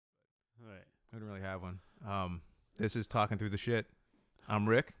I don't really have one. This is Talking Through the Shit. I'm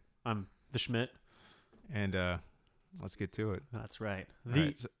Rick, I'm the Schmidt. and let's get to it. That's right. All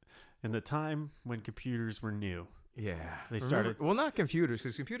right, so- In the time when computers were new. yeah. They started- Well, not computers,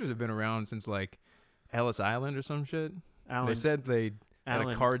 because computers have been around since like Ellis Island or some shit. Alan, They said they had a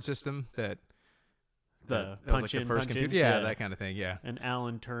Alan- card system that the that was punch like the in, first punch computer. in. Yeah, that kind of thing. Yeah. And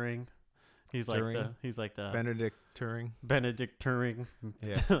Alan Turing. He's Turing? like the Benedict Turing. Benedict Turing.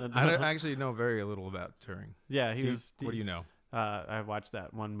 Yeah. I don't actually know very little about Turing. Yeah, What do you know? I watched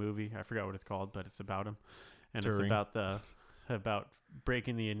that one movie. I forgot what it's called, but it's about him, and Turing. it's about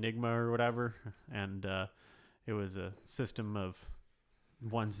breaking the Enigma or whatever. And it was a system of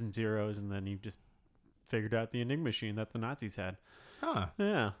ones and zeros, and then you just figured out the Enigma machine that the Nazis had. Huh.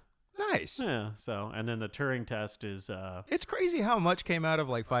 Yeah, Nice. yeah. So, and then the Turing test is It's crazy how much came out of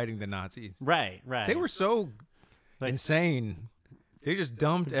like fighting the Nazis. right. They were so Like- insane. They just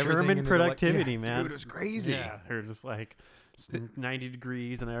dumped everything. German into the, like- productivity, yeah, man. Dude, it was crazy. Yeah, they're just like 90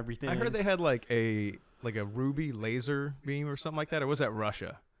 degrees and everything. I heard they had like a ruby laser beam or something like that. Or was that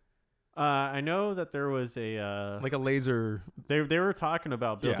Russia? I know that there was a Like a laser. they were talking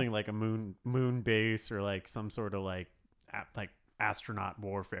about Yeah. building like a moon base or like some sort of like astronaut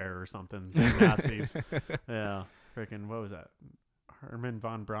warfare or something. The Nazis. Yeah, freaking what was that? Herman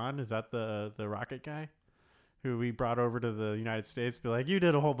von Braun, is that the rocket guy who we brought over to the United States? Be like, you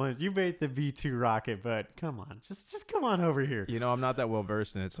did a whole bunch. You made the V2 rocket, but come on, just come on over here. You know, I'm not that well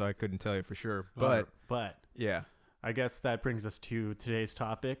versed in it, so I couldn't tell you for sure. But yeah, I guess that brings us to today's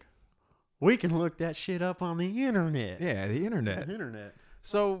topic. We can look that shit up on the internet. yeah, the internet. The internet.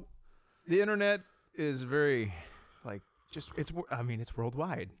 So, the internet is very, like, it's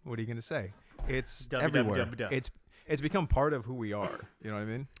worldwide. What are you gonna say? It's everywhere. www. It's become part of who we are. You know what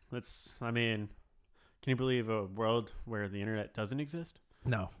I mean? Can you believe a world where the internet doesn't exist?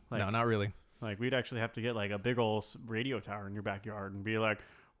 No, Like- no, not really. Like, we'd actually have to get like a big old radio tower in your backyard and be like,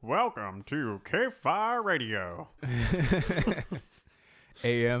 welcome to K-Fi Radio.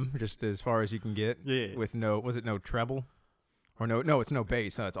 AM, just as far as you can get. Yeah. With no treble? Or no, it's no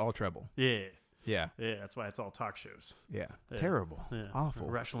bass. No, it's all treble. Yeah. Yeah. Yeah, that's why it's all talk shows. Yeah. Yeah. Terrible. Yeah. Awful.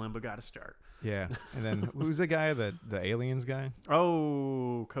 Rush Limbaugh got to start. Yeah. And then who's the guy, the aliens guy?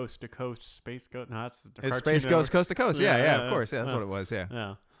 Oh, Coast to Coast, Space Ghost. No, that's the It's Cartoon Space Network. Coast to Coast. Yeah, Yeah, of course. Yeah, that's yeah. what it was. Yeah.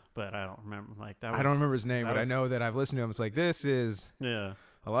 Yeah. But I don't remember. Like, that was, I don't remember his name, that but I was- know that I've listened to him. It's like, this is Yeah.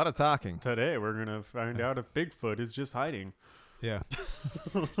 a lot of talking. Today, we're going to find out if Bigfoot is just hiding. Yeah.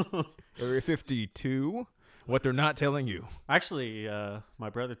 Area 52. What they're not telling you. Actually, my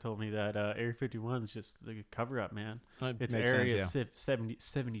brother told me that Area 51 is just the cover-up, man. It's Makes Area sense,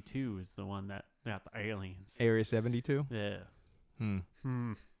 72 is the one that got the aliens. Area 72. Yeah.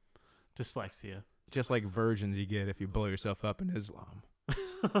 Dyslexia. Just like virgins you get if you blow yourself up in Islam.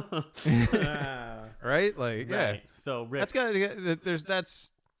 Right? Like, yeah. Right. So, Rick,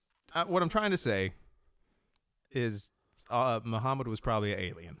 That's what I'm trying to say is Muhammad was probably an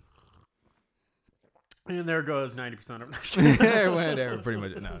alien. and there goes 90% of Whatever, pretty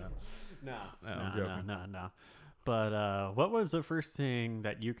much. No. I'm joking. No. But what was the first thing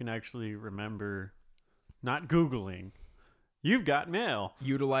that you can actually remember not Googling? You've got mail.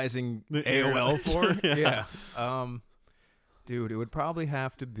 Utilizing The AOL for? Yeah. Dude, it would probably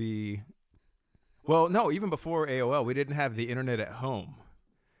have to be. Well, no, even before AOL, we didn't have the internet at home.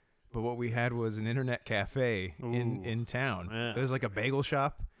 But what we had was an internet cafe in town. Yeah. There was like a bagel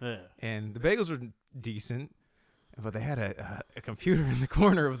shop, Yeah. and the bagels were decent, but they had a computer in the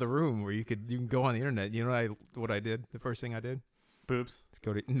corner of the room where you can go on the internet. You know what I did? The first thing I did? Boobs. Let's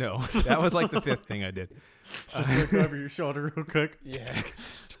go to no. That was like the fifth thing I did. Just look over your shoulder real quick. Yeah.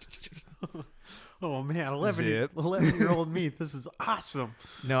 Oh man, Zip. 11-year-old me. This is awesome.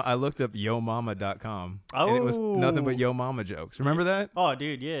 No, I looked up yomama.com. And it was nothing but Oh. Yo Mama jokes. Remember that? Oh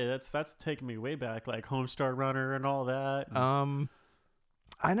dude, yeah, that's taking me way back, like Homestar Runner and all that.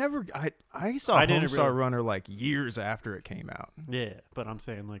 I saw I didn't Homestar really- Runner like years after it came out Yeah, but I'm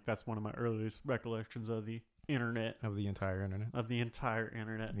saying like that's one of my earliest recollections of the internet, of the entire internet. of the entire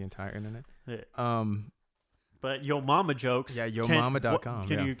internet. The entire internet. Yeah. But Yo Mama jokes. Yeah, yomama.com,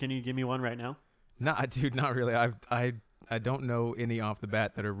 Can yeah. you give me one right now? Nah, dude, not really. I don't know any off the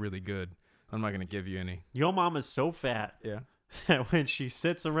bat that are really good. I'm not gonna give you any. Yo Mama's so fat Yeah. that when she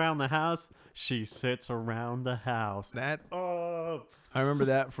sits around the house, she sits around the house. That Oh. I remember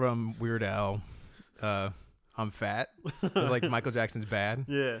that from Weird Al. I'm fat. It was like Michael Jackson's Bad.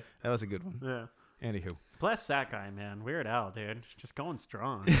 Yeah. That was a good one. Yeah. Anywho. Plus that guy, man. Weird Al, dude. Just going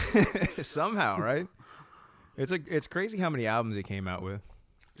strong. Somehow, right? It's crazy how many albums he came out with.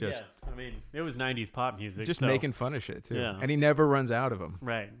 Just I mean, it was 90s pop music. just so, making fun of shit too. Yeah. And he never runs out of them.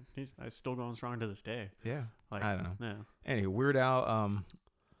 Right. He's still going strong to this day. Yeah. Like, I don't know. Yeah. Anyway, Weird Al,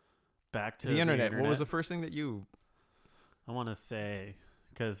 Back to the internet. What was the first thing that you? I want to say,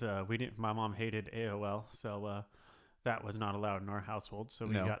 because my mom hated AOL, so that was not allowed in our household. So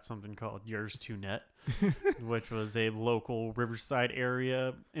we No. got something called Yours2Net, which was a local Riverside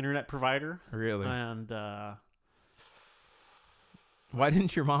area internet provider. Really? And Why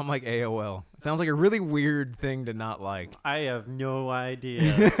didn't your mom like AOL? It sounds like a really weird thing to not like. I have no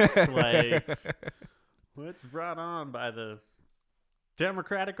idea. Like, what's brought on by the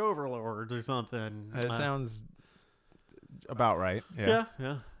Democratic overlords or something. It sounds about right. Yeah.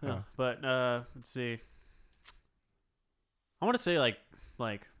 Yeah. Oh. But let's see. I want to say like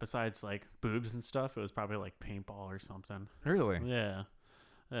besides like boobs and stuff, it was probably like paintball or something. Really? Yeah.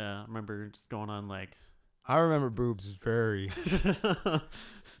 I remember just going on like. I remember boobs very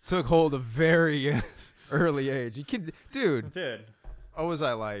took hold of very early age. You kid, dude. What was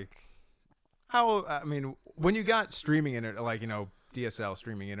I like? How? I mean, when you got streaming internet, like DSL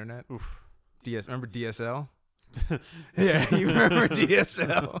streaming internet. Oof. Remember DSL? Yeah, you remember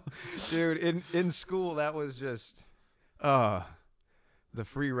DSL, dude. In school, that was just, the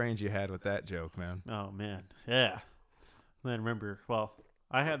free range you had with that joke, man. Oh man, yeah. And then remember, well,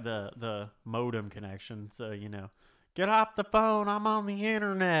 I had the modem connection, so get off the phone, I'm on the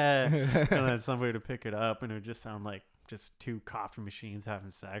internet, and then somebody to pick it up, and it would just sound like just two coffee machines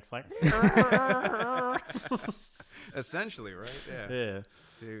having sex, like. Essentially, right? Yeah. Yeah.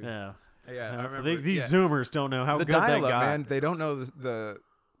 Dude. Yeah. Yeah, I remember. These Zoomers don't know how the good they dial-up, got. man. They don't know the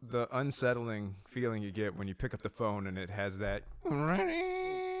unsettling feeling you get when you pick up the phone and it has that.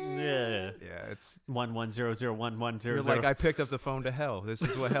 Yeah. Yeah, it's 11001100. you're like, I picked up the phone to hell. This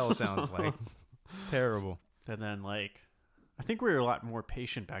is what hell sounds like. It's terrible. And then I think we were a lot more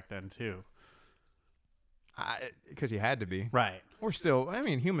patient back then too. Because you had to be. Right. We're still. I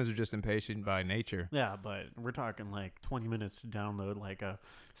mean, humans are just impatient by nature. Yeah, but we're talking like 20 minutes to download like a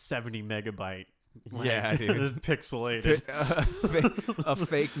 70 megabyte. Yeah, dude. Pixelated. A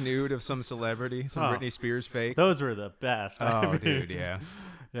fake nude of some celebrity, some Britney Spears fake. Those were the best. Oh, dude, yeah.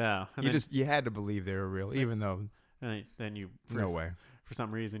 Yeah. And you had to believe they were real, even though. And then you. No way. For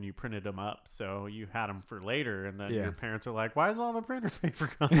some reason, you printed them up, so you had them for later, and then Yeah. your parents are like, "Why is all the printer paper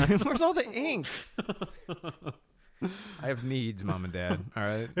gone? Where's all the ink?" I have needs, Mom and Dad. All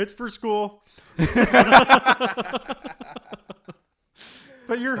right. It's for school.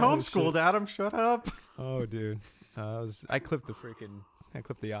 But you're homeschooled, Adam. Shut up. Oh, dude. I clipped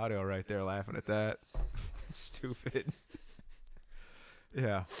the audio right there laughing at that. Stupid.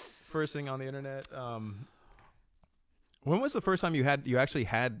 Yeah. First thing on the internet. When was the first time you actually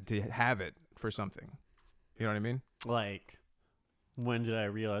had to have it for something? You know what I mean? Like, when did I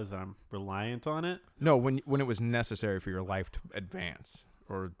realize I'm reliant on it? No, when it was necessary for your life to advance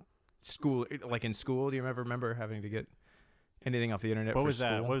or school. Like in school, do you ever remember having to get anything off the internet? What for was school?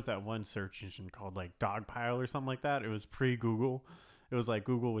 that? What was that one search engine called? Like Dogpile or something like that? It was pre-Google. It was like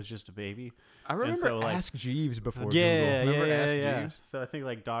Google was just a baby. I remember so, like, Ask Jeeves before Google. Yeah, Remember Ask Jeeves? So I think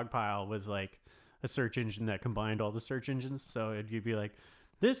like Dogpile was like a search engine that combined all the search engines. So you'd be like,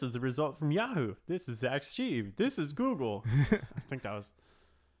 this is the result from Yahoo. This is Ask Jeeves. This is Google. I think that was.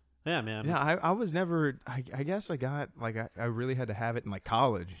 Yeah, man. Yeah, I was never. I guess I got like I really had to have it in like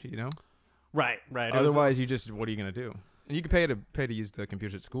college, Right. Otherwise, you just what are you gonna do? And you could pay to use the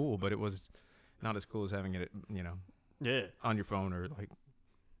computers at school, but it was not as cool as having it, Yeah. on your phone or like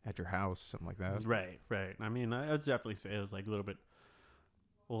at your house, something like that. Right. I mean, I would definitely say it was like a little bit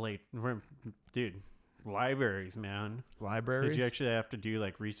late. Dude, libraries, man. Libraries. Did you actually have to do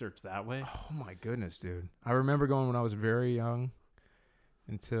like research that way? Oh my goodness, dude! I remember going when I was very young,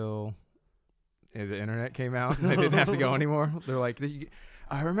 until the internet came out. And I didn't have to go anymore. They're like,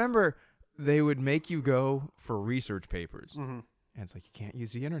 I remember they would make you go for research papers. Mm-hmm. And it's like, you can't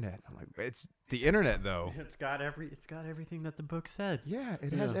use the internet. I'm like, it's the internet though. It's got everything that the book said. Yeah,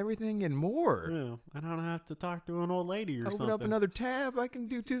 it has everything and more. Yeah, I don't have to talk to an old lady or something. Open up another tab. I can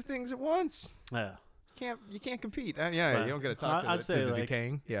do two things at once. Yeah. You can't compete. You don't get to talk I'd say to the like,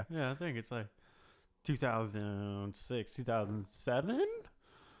 decaying. Yeah. Yeah, I think it's like 2006, 2007.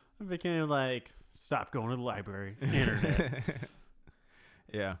 I became like, stop going to the library. Internet.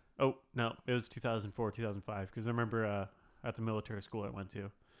 Yeah. Oh, no. It was 2004, 2005. Because I remember at the military school I went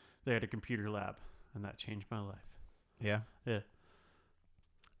to, they had a computer lab. And that changed my life. Yeah. Yeah.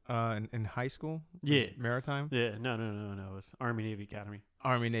 In high school? Yeah. Maritime? Yeah. No. It was Army Navy Academy.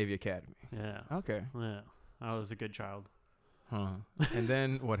 Army Navy Academy. Yeah. Okay. Yeah. I was a good child. Huh. And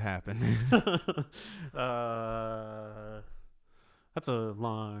then what happened? That's a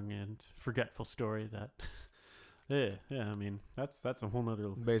long and forgetful story. That yeah. I mean, that's a whole nother.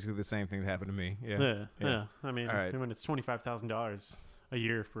 Basically the same thing that happened to me. Yeah. I mean, All right. when it's $25,000 a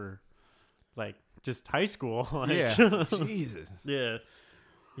year for like just high school. Like, Yeah. Jesus. Yeah.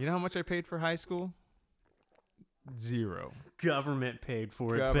 You know how much I paid for high school? 0. Government paid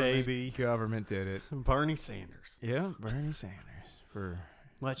for it, baby. Government did it. Bernie Sanders. Yeah, Bernie Sanders for.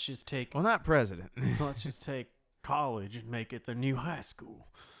 Let's just take. Well, not president. Let's just take college and make it the new high school.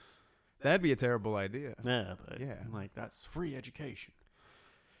 That'd be a terrible idea. Yeah, but Yeah. like that's free education.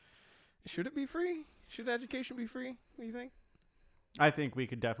 Should it be free? Should education be free? What do you think? I think we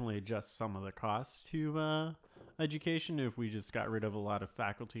could definitely adjust some of the costs to education if we just got rid of a lot of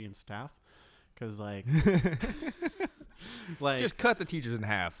faculty and staff. Because like, just cut the teachers in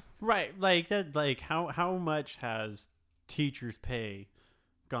half. Right, like that. Like how much has teachers' pay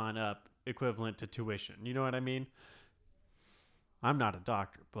gone up equivalent to tuition? You know what I mean? I'm not a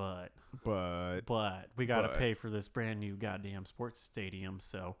doctor, but we got to pay for this brand new goddamn sports stadium.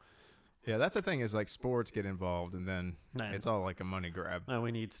 So yeah, that's the thing is like sports get involved and then it's all like a money grab.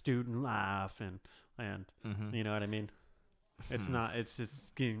 We need student life and you know what I mean? It's not. It's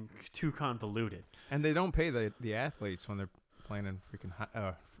just getting too convoluted. And they don't pay the athletes when they're playing in freaking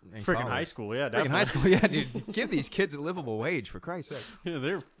high school. Yeah, freaking high school. Yeah, dude. Give these kids a livable wage for Christ's sake. Yeah,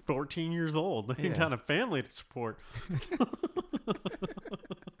 they're 14 years old. They got a family to support.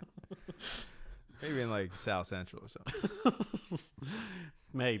 Maybe in like South Central or something.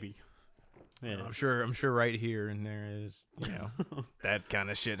 Maybe. Yeah. I'm sure right here and there is, that kind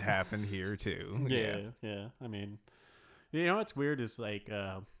of shit happened here too. Yeah. I mean, you know what's weird is like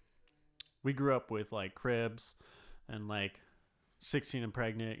we grew up with like cribs and like 16 and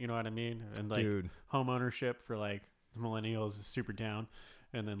pregnant, you know what I mean? And like home ownership for like the millennials is super down.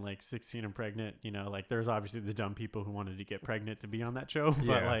 And then like 16 and pregnant, like there's obviously the dumb people who wanted to get pregnant to be on that show,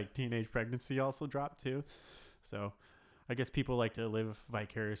 but like teenage pregnancy also dropped too. So I guess people like to live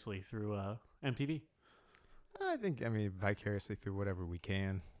vicariously through MTV. I mean vicariously through whatever we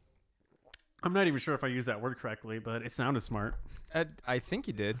can. I'm not even sure if I used that word correctly, but it sounded smart. I think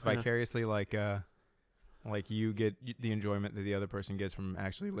you did. Vicariously, like you get the enjoyment that the other person gets from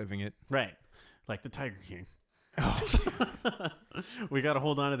actually living it. Right. Like the Tiger King. We got to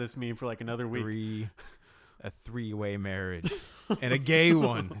hold on to this meme for like another week. A three-way marriage and a gay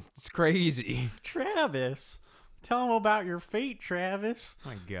one. It's crazy. Travis, tell him about your fate, Travis.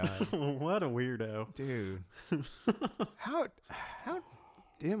 My God. What a weirdo. Dude. How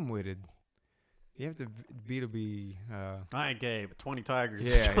dim-witted. You have to be I ain't gay, but 20 tigers.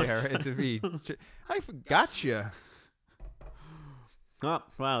 Yeah, right. To be. I forgot you. Oh,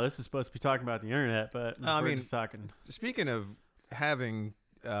 wow, this is supposed to be talking about the internet, but we're just talking. Speaking of having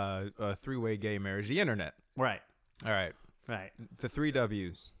a three-way gay marriage, the internet. Right. All right. Right. The 3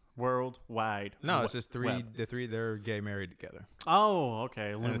 W's. Worldwide. No, it's just they're gay married together. Oh,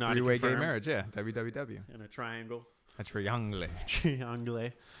 okay. And a three-way gay marriage, yeah. WWW. And a triangle. A triangle.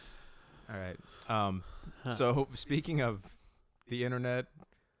 Triangle. All right. So speaking of the internet,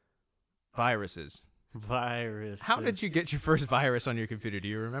 viruses. How did you get your first virus on your computer? Do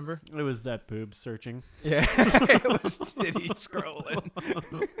you remember? It was that boob searching. Yeah, it was titty scrolling.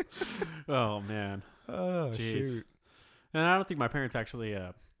 Oh man. Oh jeez. Shoot. And I don't think my parents actually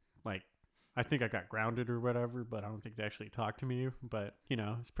I think I got grounded or whatever, but I don't think they actually talked to me. But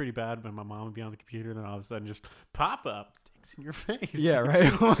it's pretty bad when my mom would be on the computer and then all of a sudden just pop up, dicks in your face. Yeah,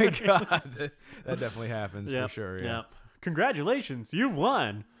 right. Oh my God, that definitely happens for sure. Yeah. Yep. Congratulations, you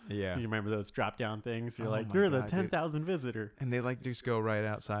won. Yeah. You remember those drop down things? You're like, you're the 10,000 visitor. And they like just go right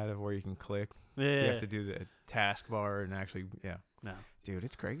outside of where you can click. Yeah. So you have to do the taskbar and actually, No. Dude,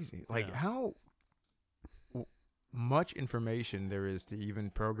 it's crazy. Like how much information there is to even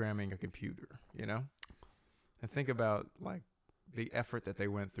programming a computer, And think about like the effort that they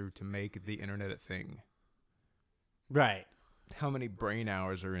went through to make the internet a thing. Right. How many brain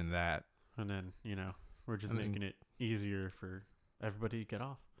hours are in that? And then, we're just making it easier for everybody to get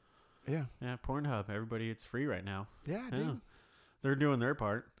off. Yeah. Yeah, Pornhub. Everybody, it's free right now. Yeah, dude. They're doing their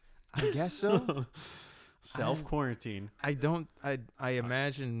part. I guess so. Self-quarantine. I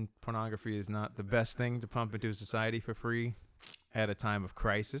imagine pornography is not the best thing to pump into society for free at a time of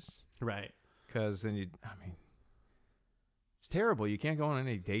crisis. Right. Because then it's terrible. You can't go on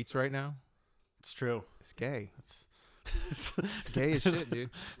any dates right now. It's true. It's gay. It's gay as shit, dude.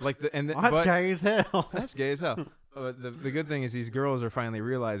 Like that's gay as hell. That's gay as hell. The good thing is these girls are finally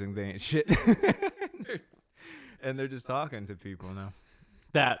realizing they ain't shit, and they're just talking to people now.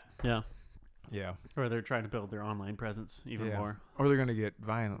 Yeah. Or they're trying to build their online presence even Yeah. more. Or they're gonna get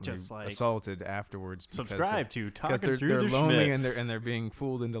violently Just like- assaulted afterwards. Subscribe to because Talking they're Through the lonely Schmidt. and they're being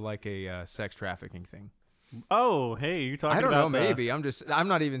fooled into like a sex trafficking thing. Oh, hey, you talking I don't about know. the, Maybe I'm just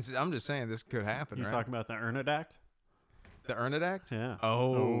saying this could happen. You right? talking about the Earn It Act? The Earn It Act? Yeah.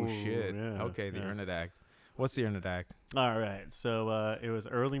 Oh, shit. yeah, Okay, the yeah. Earn It Act. What's the Earn It Act? All right. So it was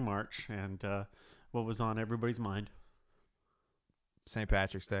early March, and what was on everybody's mind? St.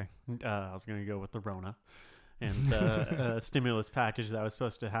 Patrick's Day. I was going to go with the Rona. And a stimulus package that was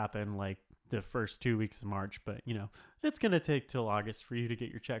supposed to happen like the first 2 weeks of March. But, you know, it's going to take till August for you to get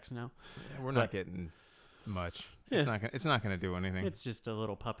your checks now. Yeah, we're not getting much. Yeah. It's not gonna do anything. It's just a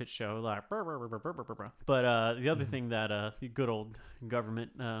little puppet show. Like, brr, brr, brr, brr, brr, brr, brr. But the other thing that the good old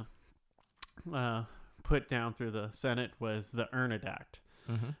government put down through the Senate was the Earn It Act.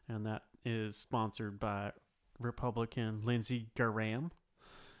 Mm-hmm. And that is sponsored by Republican Lindsey Graham.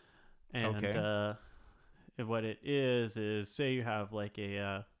 And Okay. what it is say you have like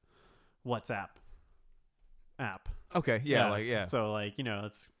a WhatsApp app. Okay. Yeah. So like, you know,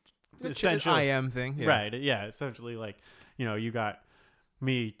 it's The essentially IM thing. Yeah. right. Yeah, essentially like, you know, you got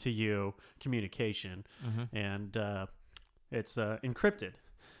me to you communication, Mm-hmm. and it's encrypted.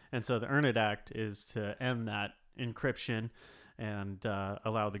 And so the Earn It Act is to end that encryption and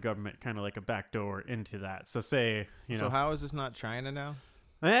allow the government kind of like a backdoor into that. So say, you know, So how is this not China now?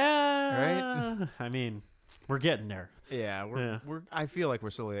 right? I mean, we're getting there. Yeah. We're. I feel like we're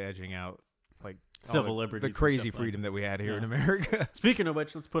slowly edging out like all Civil the liberties and crazy stuff like freedom that we had here in Yeah. America. Speaking of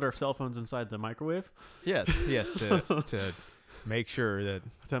which, let's put our cell phones inside the microwave Yes. To make sure that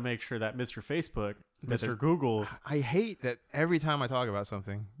to make sure that Mr. Facebook, That they're- Mr. Google, I hate that every time I talk about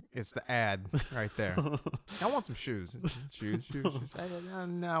something, it's the ad right there. I want some shoes. Shoes.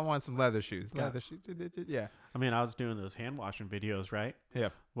 I want some leather shoes. Yeah. Leather shoes. Yeah. I mean, I was doing those hand washing videos, right? Yeah.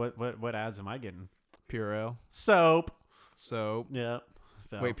 What ads am I getting? Purell. Soap. So Yep.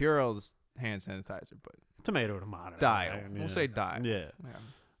 So wait, Purell's hand sanitizer, but tomato. Dial. right? We'll Yeah. say Dial. Yeah. Yeah.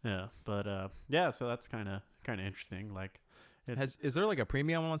 Yeah. But yeah. So that's kind of interesting. Like, Is there like a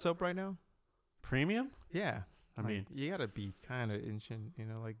premium on soap right now? premium. Yeah. I Like, mean, you gotta be kind of inching,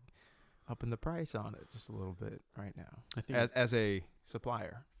 like upping the price on it just a little bit right now. I think As a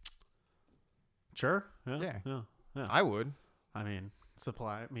supplier, sure. Yeah. Yeah. Yeah. Yeah. I would. I mean,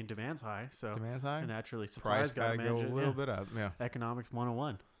 supply. I mean, demand's high, so Demand's high. naturally, supply's Price got to gotta go manage a it. little Yeah. bit up. Yeah. Economics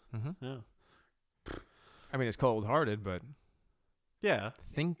 101. Mm-hmm. Yeah. I mean, it's cold-hearted, but Yeah.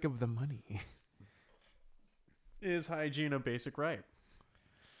 think of the money. Is hygiene a basic right?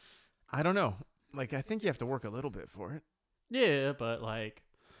 I don't know. Like, I think you have to work a little bit for it. Yeah, but like,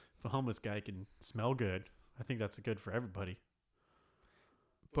 if a homeless guy can smell good, I think that's good for everybody.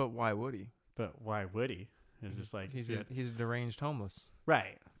 But why would he? But why would he? It's just like he's yeah. a deranged homeless.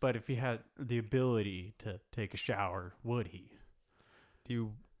 Right. But if he had the ability to take a shower, would he?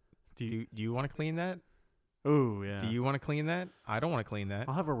 Do you want to clean that? Oh yeah. Do you want to clean that? I don't want to clean that.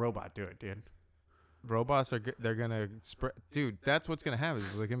 I'll have a robot do it, dude. Robots they're gonna spread. Dude, that's what's gonna happen.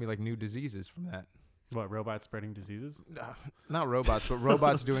 Is there's gonna be like new diseases from that. What, robots spreading diseases? Not robots, but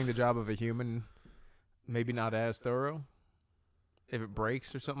robots doing the job of a human. Maybe not as thorough. If it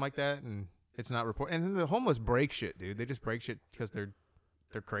breaks or something like that, and it's not reported. And then the homeless break shit, dude. They just break shit because they're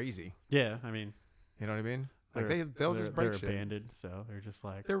crazy. Yeah, I mean, You know what I mean? Like they're- they'll just break they're shit. abandoned, so they're just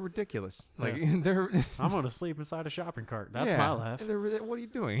like, They're ridiculous. Yeah. Like they're. I'm gonna sleep inside a shopping cart. That's yeah, my life. What are you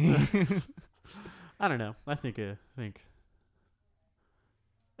doing? I don't know. I think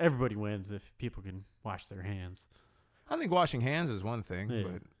everybody wins if people can wash their hands. I think washing hands is one thing, Yeah.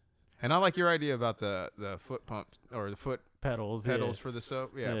 and I like your idea about the foot pumps or the foot Pedals. pedals for the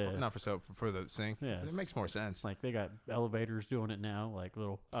soap. Yeah, Yeah. not for soap, for the sink. Yeah, It makes more sense. Like they got elevators doing it now, like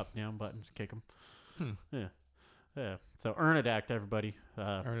little up down buttons, kick them. Hmm. Yeah. So Earn It Act, everybody.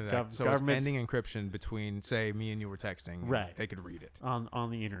 Earn It Act. So it's governments ending encryption between, say, me and you were texting. and Right. They could read it. on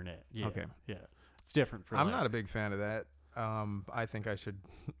the internet. Yeah. Okay. Yeah. It's different for. I'm like, not a big fan of that. I think I should,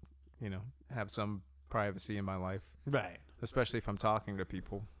 have some privacy in my life, right. especially if I'm talking to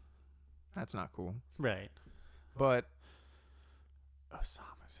people. That's not cool. Right. But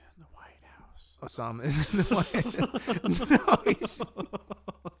Osama's in the White House. Osama is in the White House.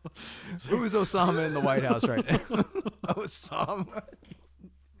 No, who's Osama in the White House right now? Osama.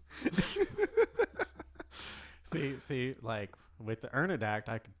 See, like with the Earn It Act,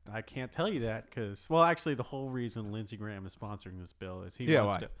 I can't tell you that because, well, actually, the whole reason Lindsey Graham is sponsoring this bill is he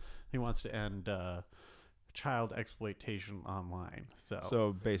wants to end child exploitation online. So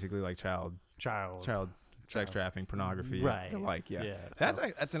So basically, like child sex trafficking, pornography, Right. the like. Yeah, Yeah,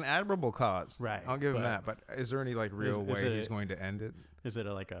 that's an admirable cause. Right, I'll give him but- that. But is there any like real is way he's it- going to end it? Is it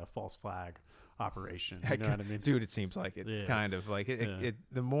like a false flag operation? You Heck, know what I mean? Dude, it seems like it. Yeah. Kind of like it, Yeah.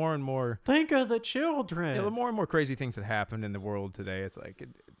 the more and more. Think of the children. Yeah, the more and more crazy things that happen in the world today, it's like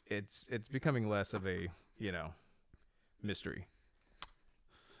it's becoming less of a mystery.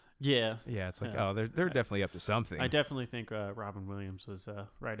 Yeah. Yeah, it's like Yeah. oh, they're definitely up to something. I definitely think Robin Williams was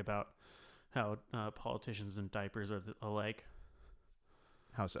right about how politicians and diapers are alike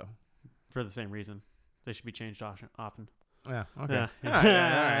How so? for the same reason. They should be changed often. Yeah. Okay. Yeah. All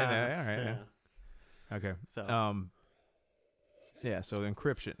right. All right. Yeah. Okay. So Yeah. So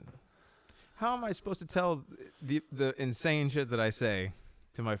encryption. How am I supposed to tell the insane shit that I say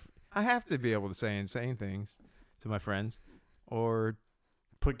to my? I have to be able to say insane things to my friends, or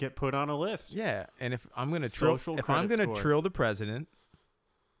get put on a list. yeah. And if I'm gonna Social if I'm credit gonna score. trill the president,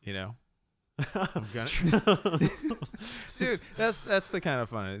 I'm gonna. Dude, that's the kind of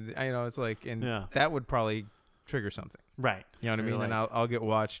fun. It's like, and Yeah. that would probably trigger something. Right. You know what I You're mean? And like- I'll get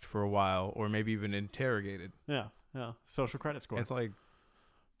watched for a while, or maybe even interrogated. Yeah. Yeah. Social credit score. It's like,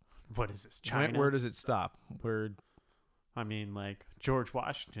 What is this? China? where does it stop? I mean, like George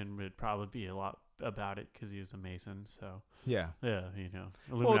Washington would probably be a lot about it because he was a Mason. So Yeah. yeah, Well,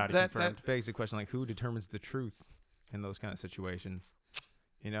 Illuminati that confirmed. begs the question, like, who determines the truth in those kind of situations?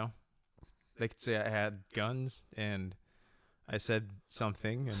 They could say I had guns and I said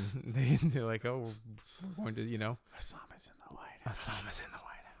something, and they're like, oh, we're going to, Osama's in the White House. Osama's in the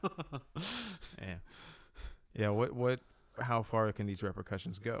White House. Yeah. Yeah. How far can these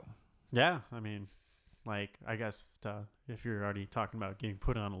repercussions go? Yeah, I mean, like I guess if you're already talking about getting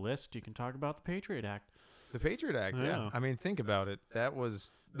put on a list, you can talk about the Patriot Act. The Patriot Act, yeah. Yeah. I mean, think about it. That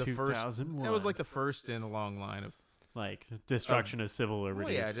was the first. 2001. That was like the first in a long line of. like destruction of civil Well,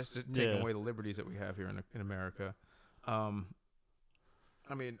 liberties. yeah, just to take Yeah. away the liberties that we have here in America.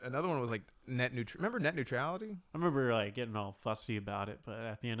 I mean, another one was like remember net neutrality? I remember like getting all fussy about it, but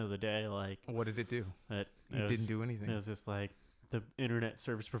at the end of the day, like What did it do? it It didn't do anything. It was just like the internet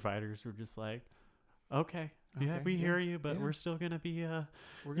service providers were just like, okay, yeah, Okay, we yeah, hear you, but yeah. we're still gonna be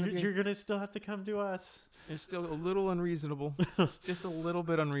We're gonna you're gonna still have to come to us. It's still a little unreasonable, just a little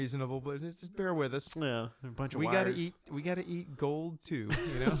bit unreasonable, but just bear with us. Yeah, a bunch of We wires. gotta eat. We gotta eat gold too.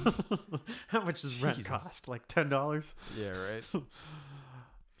 You know. How much does rent Jesus. cost? Like $10? Yeah. Right.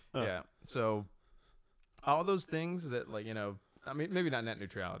 Yeah. So all those things that, like, I mean, maybe not net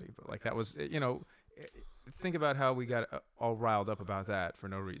neutrality, but like that was, think about how we got all riled up about that for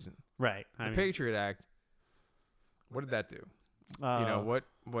no reason. Right. The Patriot Act. What did that do?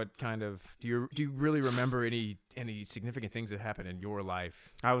 What kind of do you really remember any significant things that happened in your life?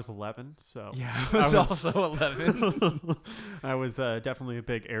 I was 11, so Yeah, I was also 11. I was definitely a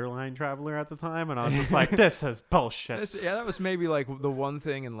big airline traveler at the time, and I was just like, "This is bullshit." That was maybe like the one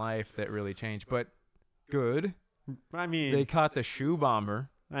thing in life that really changed. But good, I mean, they caught the shoe bomber.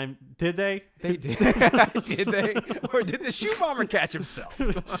 did they? They did. Did they? Or did the shoe bomber catch himself?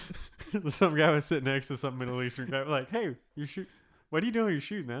 Some guy was sitting next to some Middle Eastern guy, like, "Hey, your shoe. What are you doing with your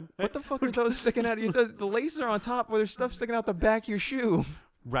shoes, man?" What the fuck are those sticking out of your? The laces are on top, where there's stuff sticking out the back of your shoe.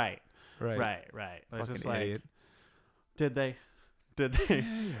 Right. Right. It's Fucking just like, idiot. did they? Did they?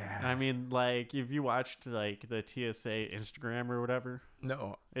 Yeah. I mean, like, if you watched like the TSA Instagram or whatever,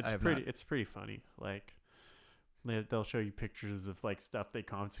 No, I it's have pretty. not. It's pretty funny. Like, they'll show you pictures of like stuff they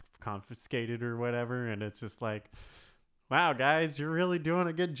confiscated or whatever, and it's just like, wow, guys, you're really doing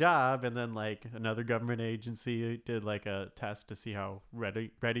a good job. And then like another government agency did like a test to see how ready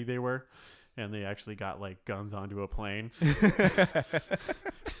they were, and they actually got like guns onto a plane.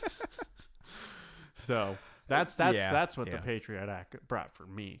 So that's what the yeah. Patriot Act brought for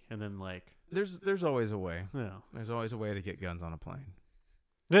me. And then like, There's always a way. yeah, There's always a way to get guns on a plane.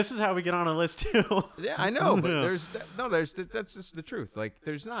 this is how we get on a list too. Yeah, I know, but Yeah. that's just the truth. Like,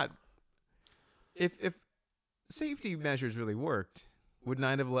 there's not. If safety measures really worked, would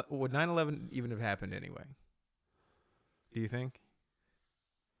 9/11 even have happened anyway? Do you think?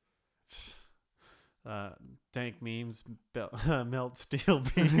 Dank memes melt steel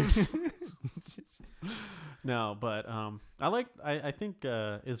beams. No, but I think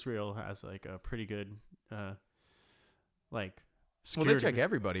Israel has like a pretty good like Well, security. they check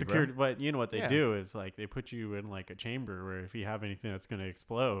everybody, security, bro. but you know what they Yeah. do is like they put you in like a chamber where if you have anything that's going to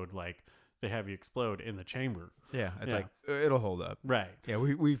explode, like they have you explode in the chamber. Yeah, it's Yeah. like it'll hold up. Right. Yeah,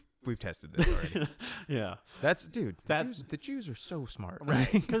 we've tested this already. Yeah. That's dude. That- The Jews are so smart,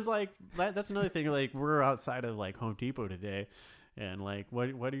 Right. Because like that's another thing. Like we're outside of like Home Depot today, and like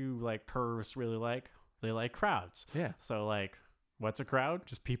what do you like tourists really like? They like crowds. Yeah. So like What's a crowd?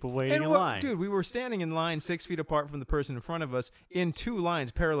 Just people waiting And in line. dude, we were standing in line 6 feet apart from the person in front of us in 2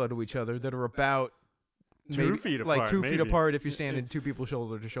 lines parallel to each other that are about 2 feet apart. like 2 feet maybe. apart if you stand in 2 people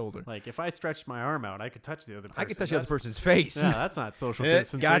shoulder to shoulder. Like if I stretched my arm out, I could touch the other person. I could touch the other That's- person's face. Yeah, that's not social Eh,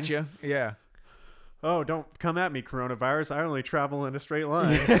 distancing. gotcha. Yeah. Oh, don't come at me, coronavirus. I only travel in a straight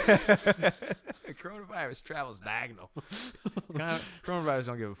line. Coronavirus travels diagonal. Coronavirus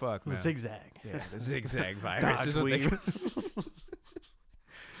don't give a fuck, man. Zigzag. Yeah, the zigzag virus Dodge is what they weave.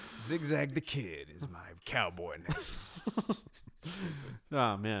 Zigzag the Kid is my cowboy name.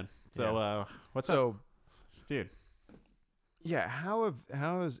 Oh man. So what's up, So, dude? yeah, how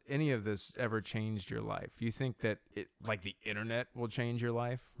has any of this ever changed your life? You think that it, like the internet, will change your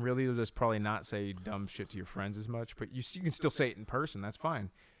life? Really, you'll just probably not say dumb shit to your friends as much, but you can still say it in person. That's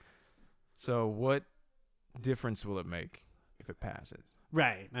fine. So, what difference will it make if it passes?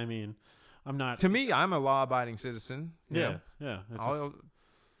 Right. I mean, I'm not. To me, I'm a law-abiding citizen. you know. Yeah. It's I'll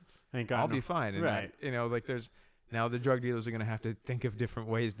ain't got I'll no- be fine. And Right. like there's now the drug dealers are going to have to think of different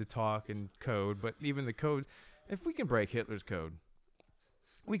ways to talk and code, but even the codes, if we can break Hitler's code,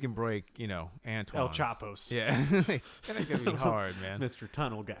 we can break, Antoine's. El Chapo's. Yeah. That ain't going to be hard, man. Mr.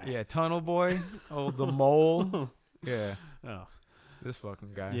 Tunnel guy. Yeah, Tunnel Boy, the mole. Yeah, Oh, this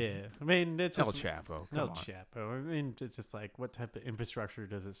fucking guy. yeah. I mean, it's El just Chapo. El Come on. Chapo. I mean, it's just like what type of infrastructure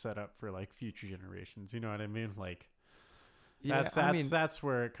does it set up for like future generations? You know what I mean? Like Yeah, that's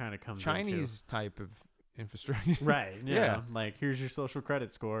where it kind of comes Chinese type of infrastructure. into. Right. Yeah. Yeah. Like here's your social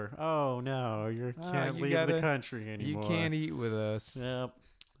credit score. Oh no, you can't you leave gotta- the country You anymore. can't eat with us. Yep.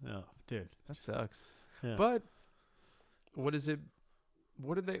 Oh, dude. That sucks. Yeah. But what is it?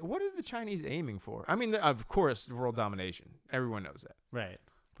 What are the Chinese aiming for? I mean, of course, world domination. Everyone knows that. Right.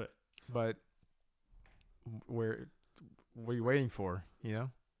 But what are you waiting for?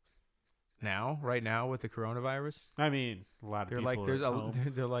 Right now with the coronavirus, I mean, a lot of they're people. like, there's are a,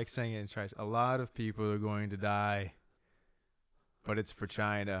 home. they're like saying it in Chinese. A lot of people are going to die, but it's for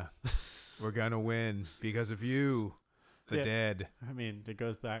China. We're gonna win because of you, the Yeah. dead. I mean, it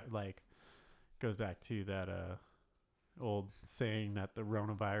goes back to that old saying that the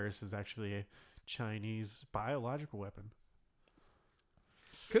coronavirus is actually a Chinese biological weapon.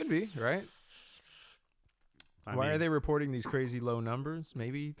 Could be right. I Why are mean, they reporting these crazy low numbers?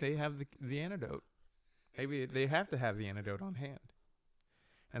 Maybe they have the antidote. Maybe they have to have the antidote on hand,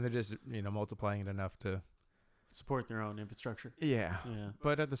 and they're just multiplying it enough to. support their own infrastructure? Yeah, Yeah.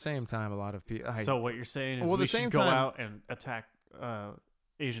 but at the same time, a lot of people. So what you're saying is Well, we the same should go time- out and attack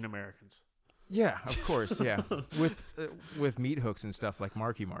Asian Americans. Yeah, of course. Yeah, with meat hooks and stuff like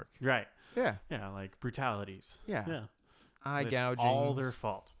Marky Mark. Right. Yeah, Yeah, like brutalities. yeah. Yeah. Eye It's gouging. all their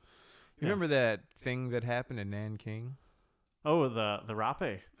fault. You remember that thing that happened in Nanking? Oh, the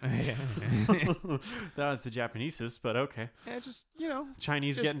rape. Yeah. That was the Japaneses, but okay. Yeah, just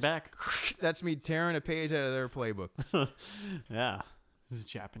Chinese Just- getting back. that's me tearing a page out of their playbook. Yeah. This is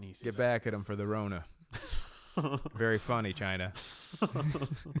Japanese. Get back at them for the Rona. Very funny, China.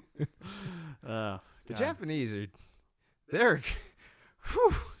 The God. Japanese they're,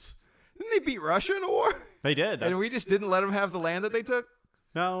 whew, didn't they beat Russia in a war? They did. And we just didn't let them have the land that they took?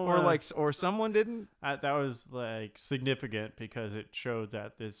 no, Or someone didn't? that was like significant because it showed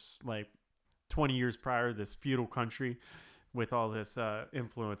that this 20 years prior, this feudal country with all this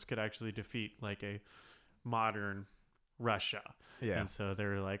influence could actually defeat like a modern Russia. Yeah. And so they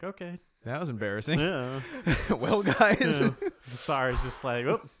were like, okay, That was embarrassing. yeah. Well, guys. Yeah. The Tsar's just like,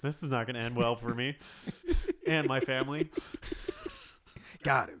 oh, this is not going to end well for me and my family.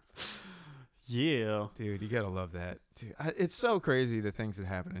 Got him. Yeah. Dude, you got to love that. Dude, it's so crazy the things that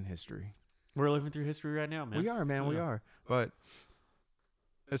happen in history. We're living through history right now, man. We are, man. We Yeah. are. But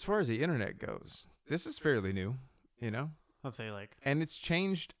as far as the internet goes, this is fairly new, I'd say like, And it's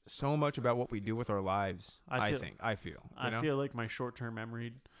changed so much about what we do with our lives, I feel. I feel like my short-term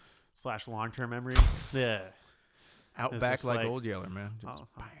memory / long-term memory. Yeah. Out it's back just like like, Old Yeller, man. Just Oh,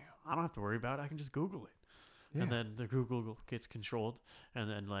 I don't have to worry about it. I can just Google it. yeah. And then the Google gets controlled. And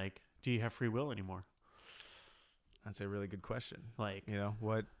then do you have free will anymore? That's a really good question. Like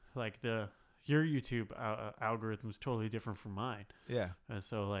What? your YouTube algorithm is totally different from mine. Yeah. And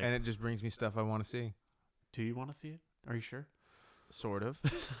so And it just brings me stuff I want to see. do you want to see it? Are you sure? Sort of.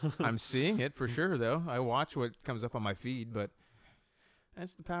 I'm seeing it for sure, though. I watch what comes up on my feed, but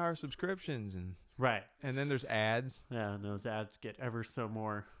that's the power of subscriptions. Right. And then there's ads. Yeah, and those ads get ever so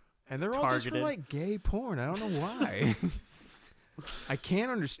more. And they're all just for, Targeted. gay porn. I don't know why. I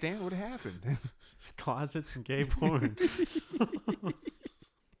can't understand what happened. Closets and gay porn.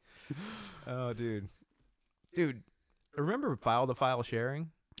 Oh, dude. Dude, remember file-to-file sharing?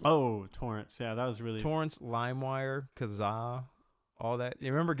 Oh, torrents. Yeah, that was really. Torrents, LimeWire, Kazaa. all that.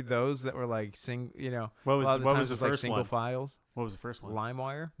 You remember those that were like What a was lot of the what times was the it was like first single one? files. What was the first one?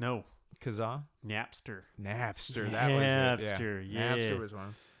 LimeWire, No, Kazaa, Napster. Napster. That was it. Napster, Yeah. yeah. Napster was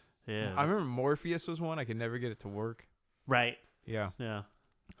one. Yeah. I remember Morpheus was one. I could never get it to work. Right. Yeah. Yeah.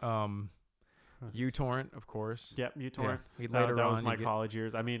 uTorrent, of course. Yep. uTorrent. Yeah. That was my college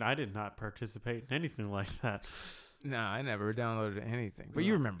years. I mean, I did not participate in anything like that. Nah, I never downloaded anything. But No.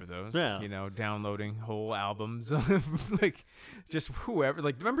 you remember those. Yeah. Downloading whole albums of like just whoever.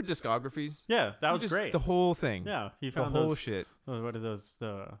 Like, remember discographies? Yeah, that was Just great. The whole thing. Yeah, he The found whole those. shit. What are those?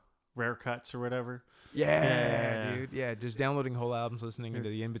 The rare cuts or whatever. Yeah, dude. Yeah, just downloading whole albums, listening to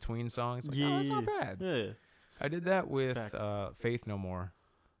the in-between songs. Like, oh, that's not bad. Yeah. I did that with Back. Faith No More.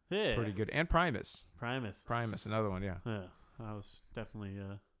 Yeah. Pretty good. And Primus. Primus. Primus, another one, yeah. Yeah, that was definitely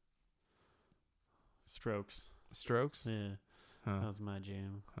Strokes. Strokes? Yeah, Huh. that was my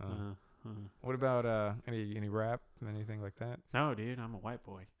jam. Huh. What about any rap, anything like that? No, dude, I'm a white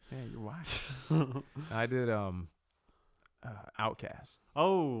boy. Yeah, you're white. I did Outkast.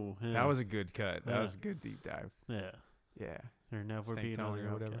 Oh, yeah. That was a good cut. That Yeah. was a good deep dive. Yeah. Yeah. There'll never Stank be Tony another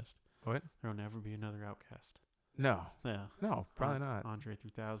or whatever. Outcast. What? There'll never be another Outcast. No. Yeah. No, probably not. Andre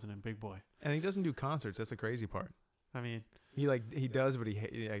 3000 and Big Boy. And he doesn't do concerts. That's the crazy part. I mean, He does, but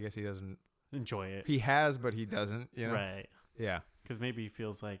I guess he doesn't. enjoy it. He has, but he doesn't. Right. Yeah. Because maybe he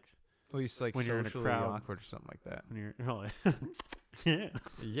feels like At least like When you're in a socially crowd. awkward or something like that. when you're, yeah.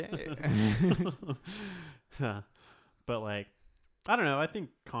 Yeah. But like, I don't know. I think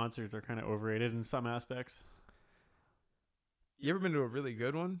concerts are kind of overrated in some aspects. You ever been to a really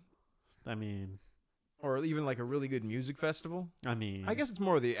good one, I mean, or even like a really good music festival? I guess it's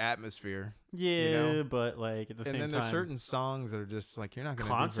more the atmosphere. yeah, know? but like at the And same then time, there's certain songs that are just like you're not going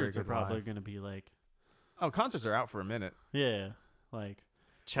to concerts do are very good probably live. going to be like, Oh, concerts are out for a minute. yeah, like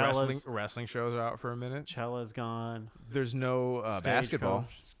Wrestling shows are out for a minute. Cella's gone. There's no basketball.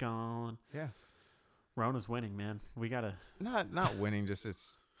 Stagecoach's gone. Yeah. Rona's winning, man. We gotta. Not winning, just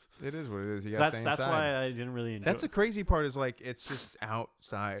it is what it is. You gotta stay That's inside. why I didn't really enjoy. That's the crazy part is like it's just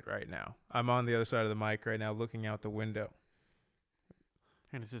outside right now. I'm on the other side of the mic right now looking out the window.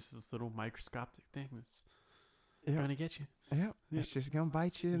 and it's just this little microscopic thing that's Yeah. gonna get you. Yep. Yeah. It's just gonna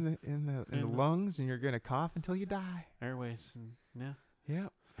bite you in the In the- lungs and you're gonna cough until you die. Airways, and yeah,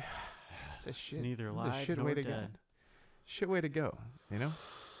 Yep. It's a shit. it's neither it's a alive shit nor way to dead. go. Shit way to go. You know.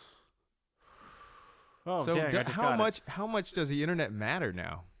 Oh, So dang! I just got it. how much does the internet matter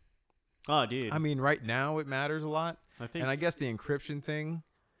now? Oh, dude. I mean, right now it matters a lot. I think. And I guess the encryption thing,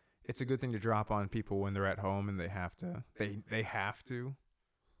 it's a good thing to drop on people when they're at home and they have to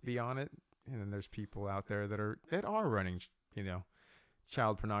be on it. And then there's people out there that are running,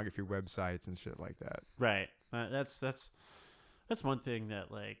 child pornography websites and shit like that. right. That's one thing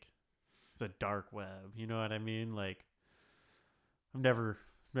that like the dark web. You know what I mean? Like, I've never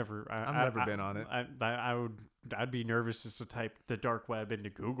been on it. I'd be nervous just to type the dark web into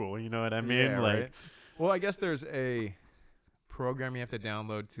Google. You know what I mean? Yeah, like, right. Well, I guess there's a program you have to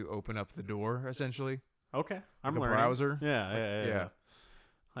download to open up the door, essentially. okay, I'm Like a learning. browser. Yeah.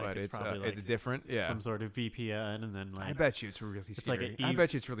 Like but it's it's probably like it's different. Yeah. some sort of VPN, and then like I bet you it's really It's like scary. an I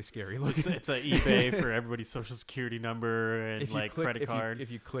bet you it's really scary. Look, it's a eBay for everybody's social security number and like credit card. If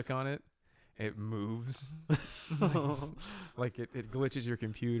you click on it, it moves. Like it glitches your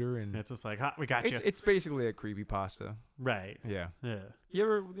computer and It's just like, ha, we got you. it's basically a creepypasta. Right. Yeah. Yeah. You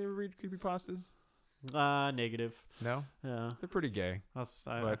ever read creepypastas? Negative. No, Yeah. they're pretty gay.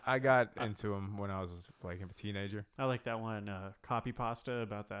 But I got into them when I was like a teenager. I like that one copy pasta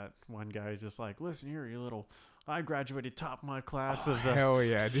about that one guy who's just like, listen here, you little. I graduated top of my class of the. Hell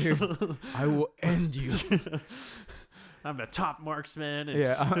yeah, dude! I will end you. I'm the top marksman. And,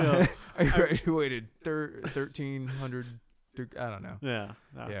 Yeah, you know, I graduated 1300. I don't know. yeah.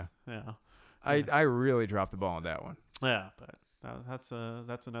 Yeah, Yeah. I really dropped the ball on that one. Yeah. But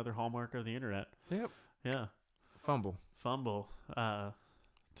that's another hallmark of the internet. Yep. Yeah. Fumble.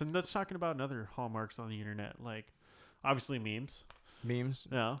 So that's talking about another hallmarks on the internet, like obviously memes. Memes.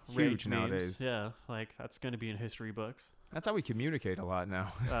 Yeah, Huge rage nowadays. Memes. Yeah, like that's going to be in history books. That's how we communicate a lot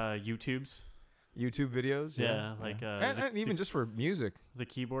now. YouTubes. YouTube videos. Yeah, like, and even just for music. The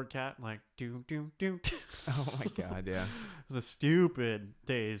keyboard cat, like do do do. Oh my god, yeah. The stupid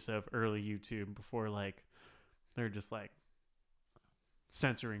days of early YouTube before like they're just like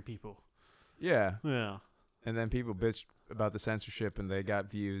censoring people. Yeah. Yeah. And then people bitched about the censorship and they got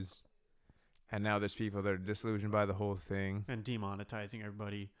views. And now there's people that are disillusioned by the whole thing. And demonetizing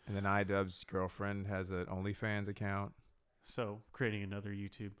everybody. And then iDubbbz's girlfriend has an OnlyFans account. So creating another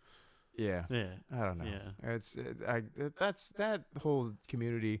YouTube. Yeah. Yeah. I don't know. Yeah. That's that whole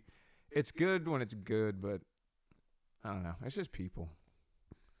community. It's good when it's good, but I don't know. It's just people.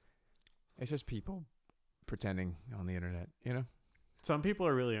 It's just people pretending on the internet, you know? Some people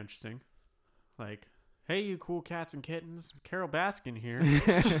are really interesting. Like, hey, you cool cats and kittens. Carol Baskin here.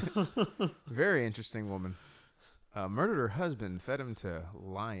 Very interesting woman. Murdered her husband, fed him to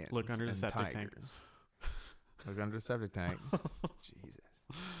lions. Look under the and septic tank. tigers. Look under the septic tank. Jesus.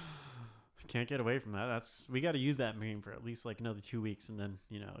 Can't get away from that. We got to use that meme for at least like another 2 weeks, and then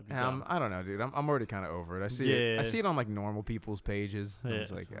it'd be done. I don't know, dude. I'm already kind of over it. I see it. I see it on like normal people's pages. I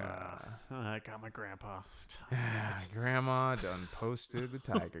was like, I got my grandpa. Grandma done posted the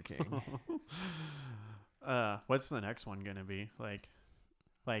Tiger King. What's the next one gonna be? Like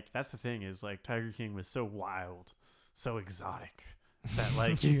that's the thing is like Tiger King was so wild, so exotic that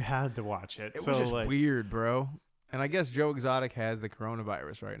like you had to watch it. It was just weird, bro. And I guess Joe Exotic has the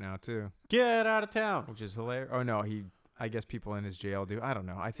coronavirus right now too. Get out of town, which is hilarious. Oh no, I guess people in his jail do. I don't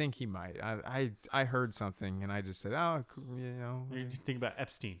know. I think he might. I heard something and I just said, oh, you know. You think about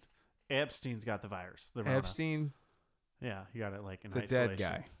Epstein. Epstein's got the virus. The Rona. Epstein. Yeah, he got it like in the isolation. dead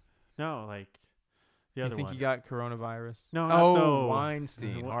guy. No, like the other one. You think he got coronavirus? No. No.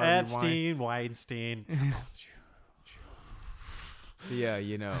 Weinstein. Epstein, Weinstein. Yeah,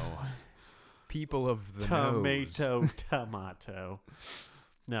 you know. People of the tomato.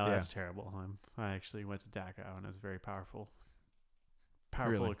 No, Yeah. that's terrible. I actually went to Dachau and it was a very powerful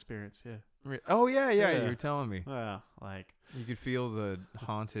Really? experience. Yeah. Oh yeah, Yeah. you were telling me. Like You could feel the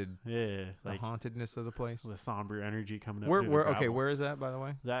haunted, yeah, the like hauntedness of the place. the somber energy coming up. Where? through the Okay, gravel. where is that, by the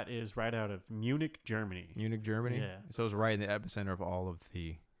way? That is right out of Munich, Germany. Munich, Germany. Yeah. So it was right in the epicenter of all of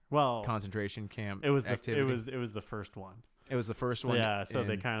the Well, concentration camp. it was activity. it was the first one. It was the first one. Yeah, so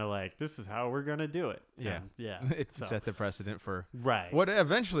they and kind of like, this is how we're gonna do it. Yeah. And, yeah. it so- set the precedent for right. what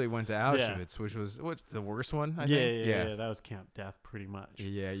eventually went to Auschwitz, which was the worst one. I think. Yeah. That was Camp Death, pretty much.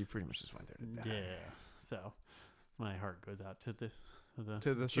 Yeah, you pretty much just went there to die. Yeah. So my heart goes out to the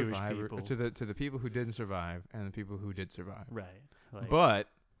Jewish survivor, people, to the people who didn't survive and the people who did survive. right. Like, But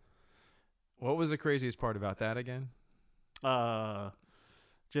what was the craziest part about that again?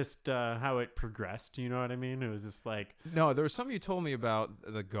 just how it progressed. You know what I mean? It was just like, No, there was something you told me about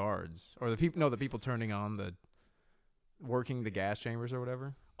the guards or the people. No, the people turning on working the gas chambers or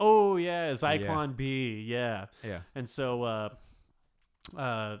whatever. oh yeah, Zyklon B, yeah. Yeah. And so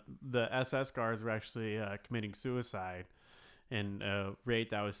the SS guards were actually committing suicide in a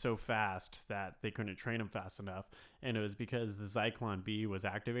rate that was so fast that they couldn't train them fast enough, and it was because the Zyklon B was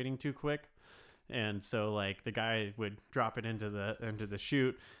activating too quick. And so like the guy would drop it into the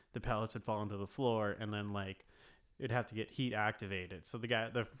chute, the pellets would fall into the floor, and then like it'd have to get heat activated. So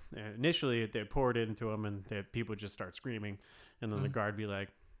initially they poured it into him, and the people would just start screaming, and then the guard would be like,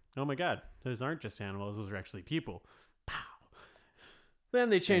 "Oh my God, those aren't just animals; those are actually people." Pow. Then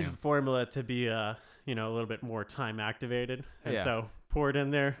they changed the formula to be a little bit more time activated, and so pour it in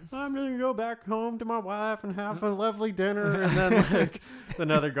there. I'm gonna go back home to my wife and have a lovely dinner, and then like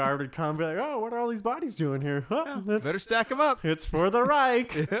another guard would come and be like, "Oh, what are all these bodies doing here? Oh, Better stack them up. It's for the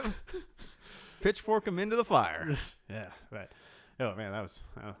Reich." Pitchfork them into the fire. Yeah, right. Oh man, that was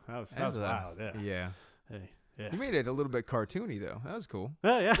wild. Yeah. Yeah. Hey, yeah. You made it a little bit cartoony though. That was cool.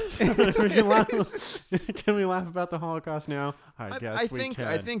 Oh yeah. Can we laugh about the Holocaust now? I guess we can.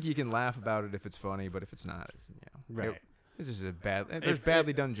 I think you can laugh about it if it's funny, but if it's not, it's, right. This is a bad. There's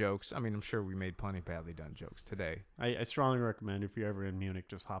badly done jokes. I mean, I'm sure we made plenty of badly done jokes today. I strongly recommend if you're ever in Munich,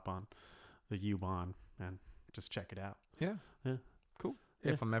 just hop on the U-Bahn and just check it out. Yeah. Yeah. Cool.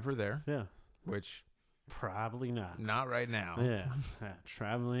 Yeah. If I'm ever there. Yeah. Which. Probably not. Not right now. Yeah.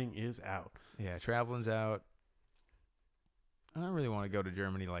 Traveling is out. Yeah, traveling's out. I don't really want to go to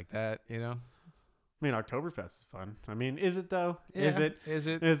Germany like that, you know? I mean, Oktoberfest is fun. I mean, is it though? Yeah. Is it? Is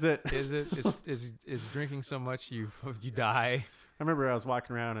it? Is it? Is drinking so much you die? I remember I was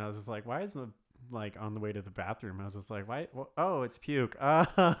walking around and I was just like, why is the like on the way to the bathroom? I was just like, why? Oh, it's puke.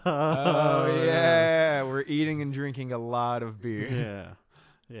 Oh yeah, we're eating and drinking a lot of beer.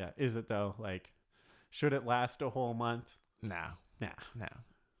 Yeah, yeah. Is it though? Like, should it last a whole month? No.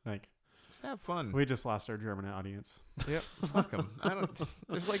 Like, just have fun. We just lost our German audience. Yep. Fuck them.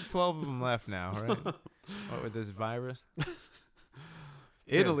 There's like 12 of them left now, right? What with this virus?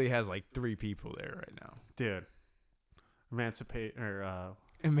 Italy has like 3 people there right now. Dude.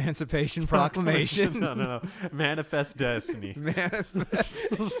 Emancipation Proclamation. No. Manifest Destiny. Manifest.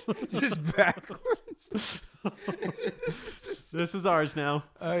 Just backwards. This is ours now.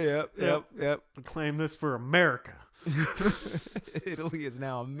 Oh, yep. Claim this for America. Italy is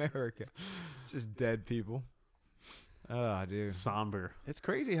now America. It's just dead people. Oh, dude. Somber. It's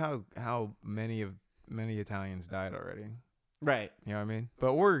crazy how many Italians died already. Right. You know what I mean?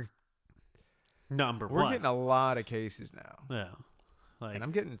 But we're number one. We're getting a lot of cases now. Yeah. Like, And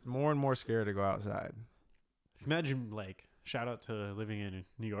I'm getting more and more scared to go outside. imagine, like, shout out to living in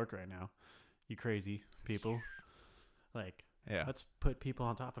New York right now. You crazy people. Like, Yeah. let's put people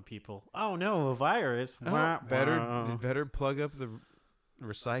on top of people. Oh no, a virus. Oh, Wah, better wah. better plug up the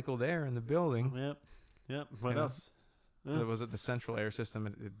recycled air in the building. Yep. What Yeah. else? Huh. Was it the central air system?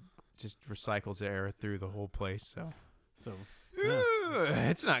 It just recycles the air through the whole place. So Yeah.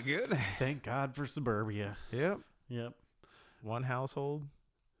 it's not good. Thank God for suburbia. Yep. Yep. One household,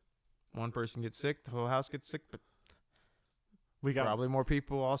 one person gets sick, the whole house gets sick, but We got probably more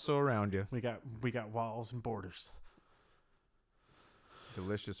people also around you. we got walls and borders.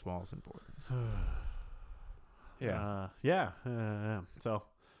 Delicious walls and borders. Yeah. So So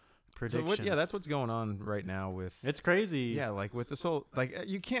predictions. that's what's going on right now with. It's crazy. Yeah, like with this whole, like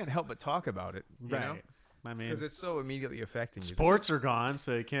you can't help but talk about it, Right. I mean, because it's so immediately affecting you. sports are gone,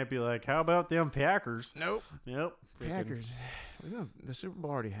 so you can't be like, how about them Packers? Nope. Yep. Freaking- Packers. The Super Bowl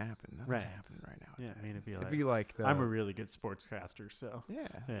already happened. Nothing's Right. happening right now. Yeah, I mean, It'd be like the. I'm a really good sportscaster, so yeah,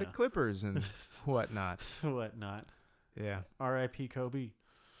 Yeah. the Clippers and whatnot. whatnot. Yeah. R.I.P. Kobe.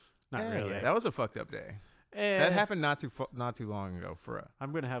 Not Yeah, really. yeah, that was a fucked up day. Eh, That happened not too long ago for a.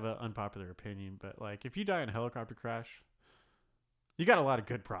 I'm gonna have an unpopular opinion, but like, if you die in a helicopter crash, you got a lot of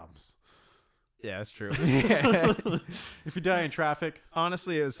good problems. Yeah, that's true. If you die in traffic,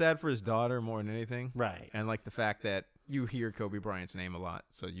 Honestly, it was sad for his daughter more than anything, right? and like the fact that you hear Kobe Bryant's name a lot,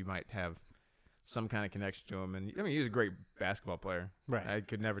 so you might have some kind of connection to him. And I mean, he was a great basketball player. Right. I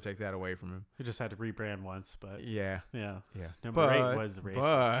could never take that away from him. He just had to rebrand once, but Yeah. yeah. Yeah. Number 8 was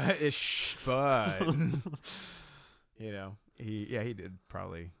racist. But you know, he did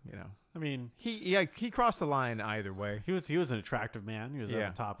probably, I mean, he crossed the line either way. he was an attractive man. He was Yeah.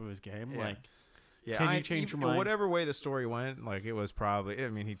 at the top of his game. Yeah. Like, Yeah, Can you change your even- mind? Whatever way the story went, like it was probably. I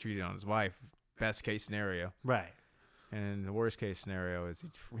mean, he cheated on his wife. Best case scenario, right? and the worst case scenario is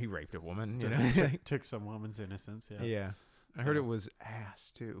he raped a woman. You Took- know? took some woman's innocence. Yeah. Yeah. I heard So- it was ass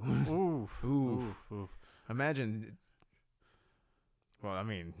too. Oof. Oof. Oof. Imagine. Well, I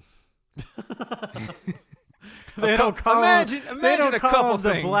mean, They don't call imagine they don't a call couple him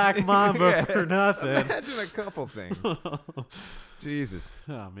the things. Black Mamba Yeah. for nothing. Imagine a couple things. Jesus.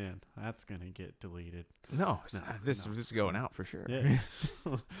 Oh man, that's gonna get deleted. No, it's No, not. This no. is going out for sure. Yeah.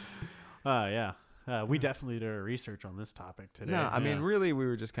 Yeah. We definitely did our research on this topic today. No, I mean, Yeah. really, we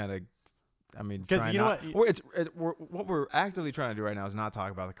were just kind of. I mean, 'Cause trying you know not, what? what we're actively trying to do right now is not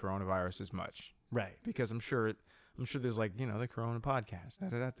talk about the coronavirus as much, right. because I'm sure there's like the Corona podcast.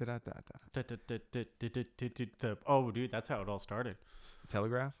 Oh, dude, that's how it all started.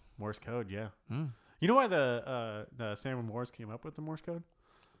 Telegraph. Morse code, yeah. Hmm. You know why the Samuel Morse came up with the Morse code?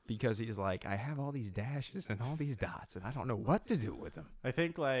 Because he's like, I have all these dashes and all these dots, and I don't know what to do with them. I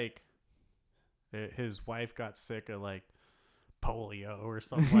think like his wife got sick of like polio or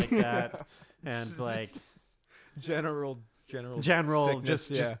something like that, and like general general sickness,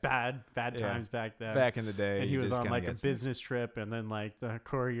 just bad Yeah. times back then. back in the day. And he was just on kinda like a got sick. business trip, and then like the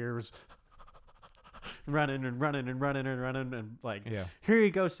courier was running and like, Yeah. here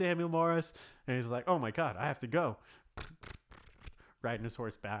you go, Samuel Morris. And he's like, oh my God, I have to go. Riding his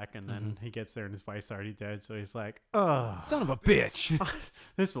horse back, and then he gets there and his wife's already dead. So he's like, oh, Son of a bitch.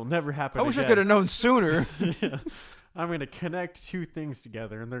 this will never happen I wish I again. could have known sooner. Yeah. I'm going to connect two things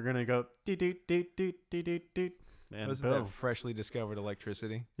together, and they're going to go doot, doot, doot, doot, doot, doot, doot, and Wasn't boom. that freshly discovered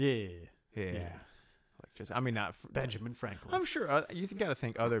electricity? Yeah. Yeah. Electricity. I mean, not. Benjamin Franklin. I'm sure you got to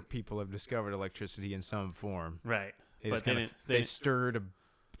think other people have discovered electricity in some form. Right. They But just they kinda, didn't- they stirred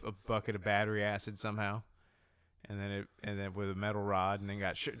a bucket of battery acid somehow, and then with a metal rod, and then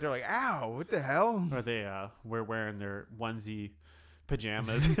got they're like, ow, what the hell? Or they were wearing their onesie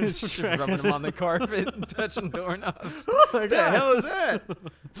pajamas. Just rubbing them on the carpet and touching doorknobs. Oh my What the God. hell is that?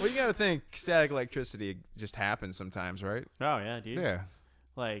 Well, you got to think static electricity just happens sometimes, right? Oh, yeah, dude. Yeah.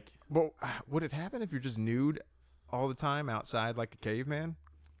 Like, Well, would it happen if you're just nude all the time outside like a caveman?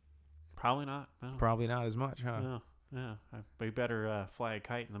 probably not. No. Probably not as much, huh? No. Yeah. We better fly a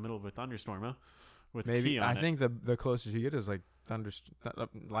kite in the middle of a thunderstorm, huh? With a Maybe key on I it. think the closest you get is like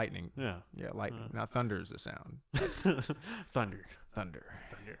lightning. Yeah. Yeah, lightning. Uh. Not thunder is the sound. Thunder. Thunder.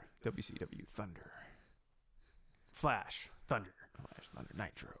 Thunder. WCW Thunder. Flash. Thunder. Flash Thunder.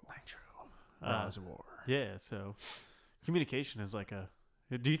 Nitro. Uh, War. yeah. So communication is like a.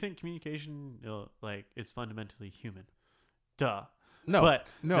 Do you think communication like is fundamentally human? Duh. No, But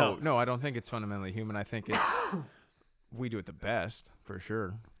no, I don't think it's fundamentally human. I think it's we do it the best for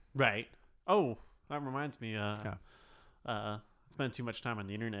sure. Right. Oh, that reminds me. Yeah. Spent too much time on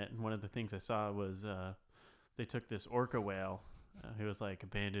the internet, and one of the things I saw was they took this orca whale He was like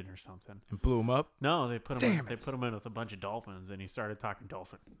abandoned or something. And blew him up. No, they put him. Damn They it. put him in with a bunch of dolphins, and he started talking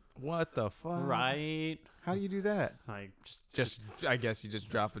dolphin. What the fuck? Right? How do you do that? Like Just I guess you just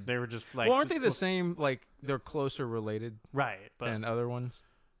drop it. they were just like. Well, aren't they the same? Like they're closer related Right, but than other ones.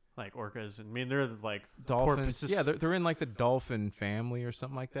 like orcas. I mean, they're like Dolphins. porpoises. Yeah, they're in like the dolphin family or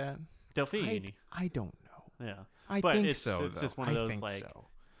something like that. delphini. I don't know. Yeah, I But think it's- so. it's though. just one of I those, think like, so.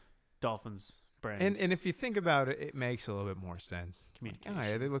 dolphins brains. And if you think about it, it makes a little bit more sense. Communication. Oh,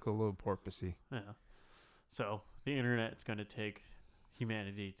 yeah, they look a little porpoisey. Yeah. So the internet is going to take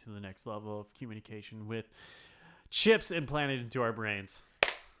humanity to the next level of communication with chips implanted into our brains,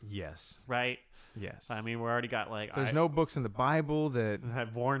 Yes. right? Yes. I mean, we already got like There's no books in the Bible that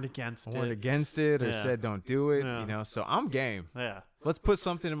have warned against warned it. against it or Yeah. said don't do it. Yeah. You know, so I'm game. Yeah, Let's put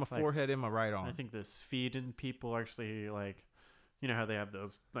something in my Like, forehead and my right arm. I think this feeding people actually like, you know how they have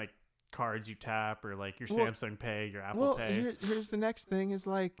those like cards you tap or like your Well- Samsung Pay, your Apple well, Pay. here's the next thing: is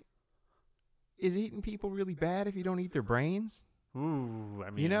like, is eating people really bad if you don't eat their brains? Ooh, I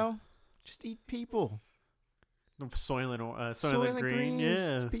mean, You know, just eat people. Soylent Green,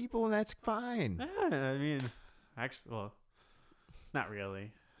 is yeah. people, and that's fine. Yeah, I mean, actually, well, not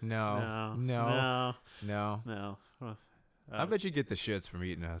really. No, No. no. Well, I bet you get the shits from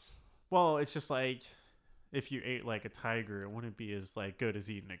eating us. Well, it's just like if you ate like a tiger, it wouldn't be as like good as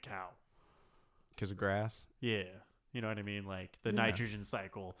eating a cow. Because of grass. Yeah, you know what I mean. Like the Yeah. nitrogen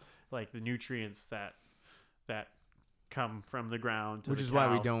cycle, like the nutrients that come from the ground to Which the is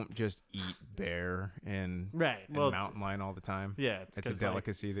why we cow. don't just eat bear and Right. and Well, mountain lion all the time. yeah, It's a 'cause, like,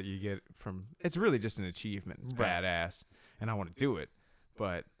 delicacy that you get from. It's really just an achievement. It's Right. badass, and I want to do it.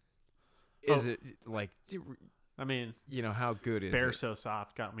 But Oh. is it like, I mean, you know, how good is Bear it? So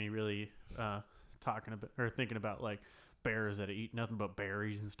Soft got me really talking about or thinking about like bears that eat nothing but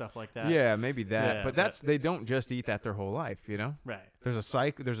berries and stuff like that. Yeah, maybe that. Yeah, but they don't just eat that their whole life. You know, Right. there's a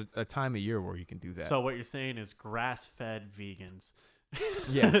cycle. There's a time of year where you can do that. So what you're saying is grass-fed vegans.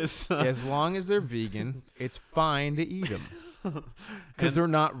 yeah, So- as long as they're vegan, it's fine to eat them because And- they're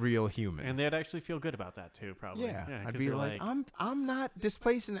not real humans. And they'd actually feel good about that too, probably. yeah, I'd 'cause be they're like, I'm not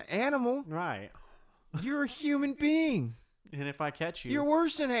displacing an animal. right. You're a human being. And if I catch you, You're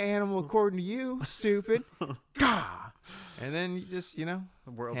worse than an animal according to you, stupid. Gah! And then you just, you know,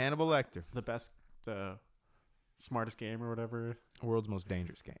 the world, Hannibal Lecter, the best, the smartest game or whatever. world's most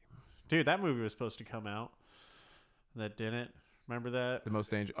dangerous game. Dude, that movie was supposed to come out. That didn't. Remember that? The most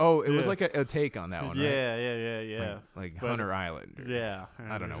dangerous. Oh, it was Yeah. like a take on that one, right? Yeah. Like But- Hunter Island. or- Yeah.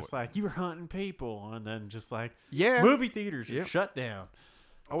 I don't know Just like you were hunting people, and then just like Yeah. movie theaters Yep. shut down.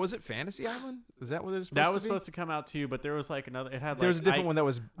 Oh, was it Fantasy Island? Is that what it was supposed That to was be? supposed to come out too, but there was like another. It had like There was a different one that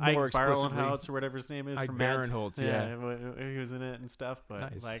was Ike more explicitly. Barinholtz or whatever his name is Ike from Mad- Barinholtz, yeah. he was in it and stuff. But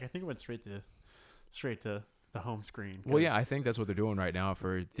Nice. like, I think it went straight to the home screen. Well, yeah, 'cause- I think that's what they're doing right now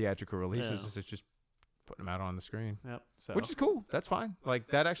for theatrical releases. Yeah. Is it's just putting them out on the screen, Yep. So which is cool. That's fine. Like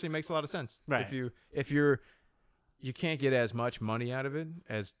that actually makes a lot of sense. Right. If you can't get as much money out of it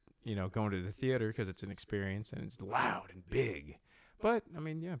as going to the theater because it's an experience and it's loud and big. But I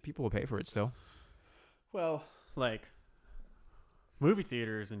mean, yeah, people will pay for it still. well, like movie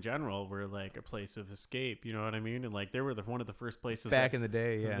theaters in general were like a place of escape. You know what I mean? And like they were one of the first places Back that, in the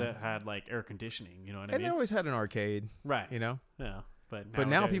day, yeah. that had like air conditioning. You know what I And they mean? always had an arcade, Right. Yeah. But Now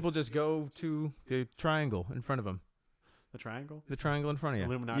nowadays- people just go to the triangle in front of them. the triangle. The triangle in front of you.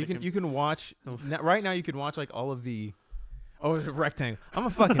 Illuminati You can watch Oh. right now. You can watch like all of the. Oh, it's a rectangle. I'm a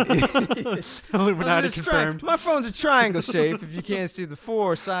fucking idiot. Illuminati It's confirmed. My phone's a triangle shape. If you can't see the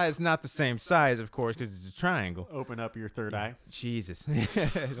four sides, not the same size, of course, because it's a triangle. Open up your third eye. Jesus, my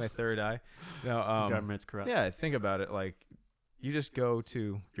third eye. No, Government's corrupt. yeah. Think about it. Like, you just go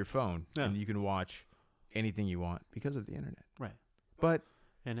to your phone Yeah. and you can watch anything you want because of the internet. Right. But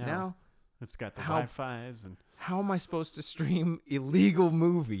And now, it's got the how- Wi-Fi's and how am I supposed to stream illegal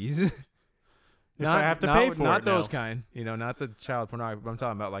movies? if I have to pay for not it those now. kind, not the child pornography. But I'm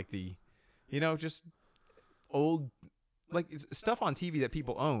talking about like the, just old, like stuff on TV that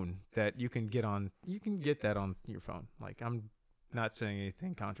people own that you can get on. You can get that on your phone. Like I'm not saying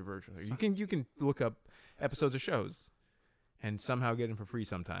anything controversial. You can look up episodes of shows, and somehow get them for free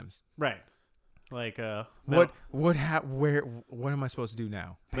sometimes. Right. Like What am I supposed to do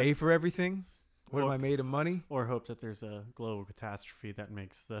now? Pay for everything? What am Well- I made of money? or hope that there's a global catastrophe that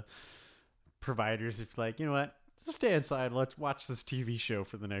makes the providers it's like, you know what? Just stay inside. Let's watch this TV show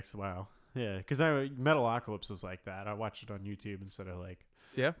for the next while. Yeah, because Metalocalypse was like that. I watched it on YouTube instead of like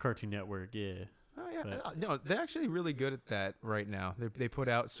Yeah. Cartoon Network. Yeah. Oh yeah, But- no, they're actually really good at that right now. They put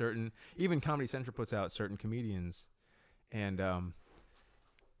out certain, even Comedy Central puts out certain comedians, and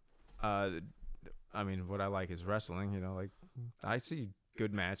I mean, what I like is wrestling. Like I see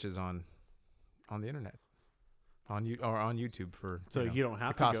good matches on the internet, on YouTube for. So you don't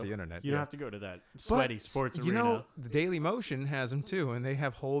have the cost to of go. the internet. You don't have to go to that sweaty sports arena. You know, the Daily Motion has them too, and they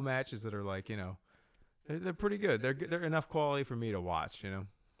have whole matches that are like, they're pretty good. They're enough quality for me to watch.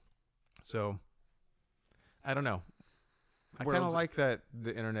 So I don't know. I kind of like that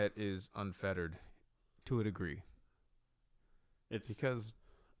the internet is unfettered to a degree. It's because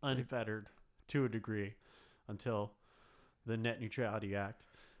unfettered to a degree until the Net Neutrality Act,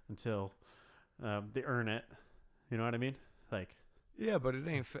 until they earn it. You know what I mean? Like, yeah, but it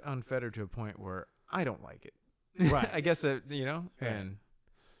ain't unfettered to a point where I don't like it. Right. I guess and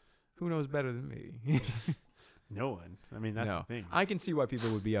who knows better than me? No one. I mean, that's the thing. I can see why people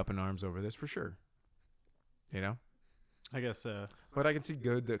would be up in arms over this for sure. I guess. But I can see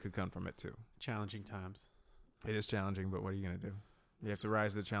good that could come from it too. Challenging times. It is challenging, but what are you gonna do? You have to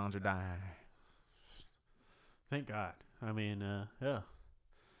rise to the challenge or die. Thank God. I mean, yeah.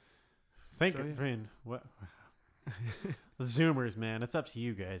 I mean, what? The Zoomers, man. It's up to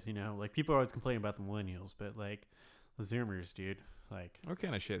you guys. Like people are always complaining about the millennials, but like the Zoomers, dude. Like, we're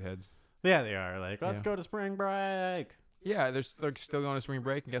kind of shitheads. Yeah, they are. Like, let's go to spring break. Yeah, they're still going to spring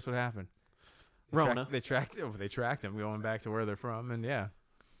break, and guess what happened? Rona. They tracked them going back to where they're from, and yeah,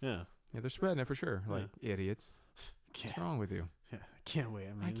 they're spreading it for sure. Like idiots. What's wrong with you? Yeah, I can't wait.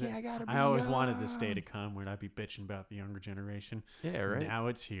 I mean, I always wanted this day to come when I'd be bitching about the younger generation. Yeah, right. Now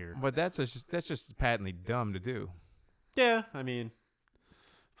it's here. But that's just patently dumb to do. Yeah, I mean,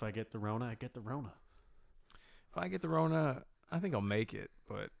 if I get the Rona, I get the Rona. If I get the Rona, I think I'll make it,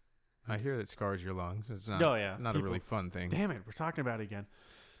 but I hear that scars your lungs. It's not. Not a really fun thing. Damn it, we're talking about it again.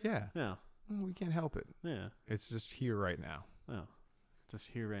 Yeah. Yeah. Well, we can't help it. Yeah. It's just here right now. Oh, just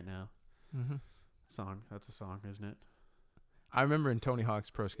here right now. Mm-hmm. Song. That's a song, isn't it? I remember in Tony Hawk's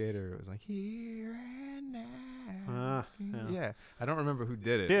Pro Skater, it was like here and now. Yeah. I don't remember who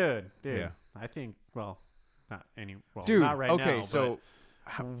did it. Dude. Yeah. I think. Well, not any. Well, dude. Not right now. Okay, so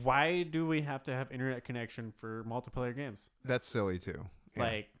why do we have to have internet connection for multiplayer games? That's silly too. Yeah.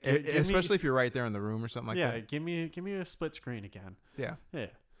 Like, especially if you're right there in the room or something like that. Yeah, give me a split screen again. Yeah. Yeah.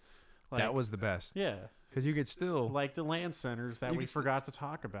 Like, that was the best. Yeah. Because you could still like the LAN centers that we forgot to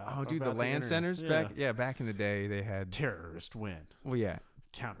talk about. Oh, dude, the LAN centers back in the day they had terrorist win. Well, yeah,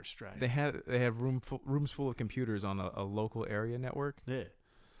 Counter-Strike. They had rooms full of computers on a local area network. Yeah,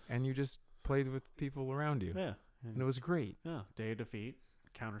 and you just played with people around you. Yeah, and it was great. Yeah, Day of Defeat,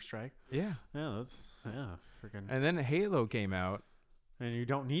 Counter-Strike. Yeah, freaking. And then Halo came out, and you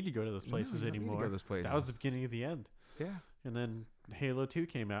don't need to go to those places anymore. Need to go to those places. That was the beginning of the end. Yeah, and then Halo 2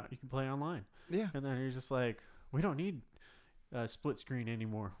 came out. You can play online. Yeah. And then you're just like, we don't need split screen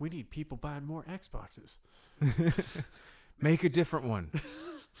anymore. We need people buying more Xboxes. Make a different one.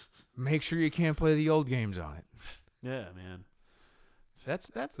 Make sure you can't play the old games on it. Yeah, man.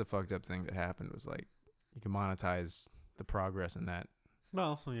 That's the fucked up thing that happened was like you can monetize the progress in that.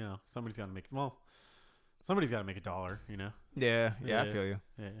 Well, somebody's got to make a dollar, Yeah, I feel you.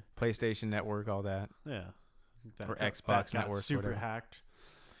 Yeah. PlayStation Network, all that. Yeah. Or Xbox Network. Super whatever. Hacked.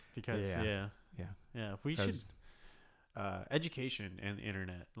 Because yeah, we should education and the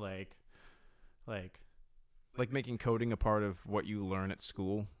internet like making coding a part of what you learn at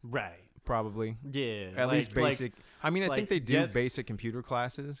school, right? Probably, yeah. At least basic. I mean, I think they do basic computer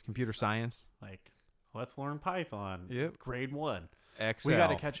classes, computer science. Like, let's learn Python. Yep, grade 1. Excel. We got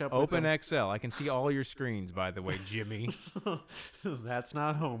to catch up. Open Excel. I can see all your screens, by the way, Jimmy. That's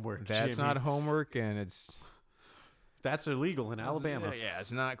not homework. That's Jimmy. not homework, and it's. That's illegal in Alabama. Yeah,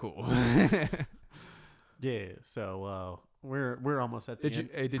 it's not cool. Yeah, so we're almost at the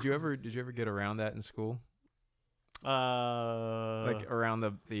end. Did you ever get around that in school? Like around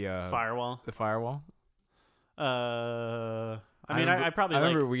the firewall. The firewall. I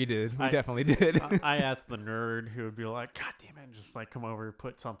remember we did. We definitely did. I asked the nerd who would be like, "God damn it!" And just like come over and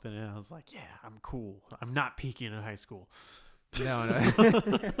put something in. I was like, "Yeah, I'm cool. I'm not peaking in high school." No.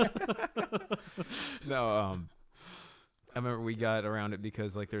 No. I remember we got around it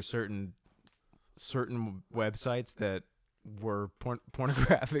because like there's certain websites that were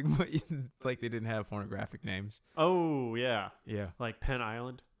pornographic, but like they didn't have pornographic names. Oh yeah, yeah, like Penn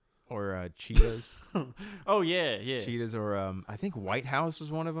Island or Cheetahs. Oh yeah. Cheetahs or I think White House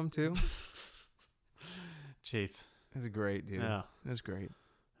was one of them too. Jeez, it's great, dude. Yeah, it's great.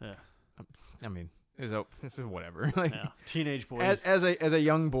 Yeah, I mean, it was whatever. Like teenage boys. As a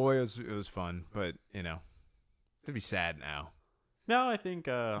young boy, it was fun, but it'd be sad now. No, I think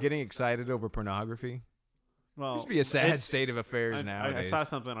getting excited over pornography. Well, Must be a sad it's- state of affairs I nowadays. saw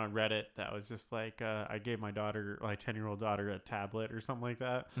something on Reddit that was just like, I gave my 10-year-old daughter, a tablet or something like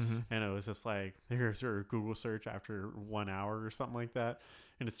that. Mm-hmm. And it was just like, here's her Google search after 1 hour or something like that.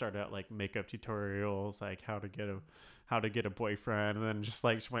 And it started out like makeup tutorials, like how to get a boyfriend. And then just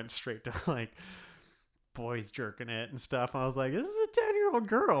like went straight to like boys jerking it and stuff. I was like, this is a 10-year-old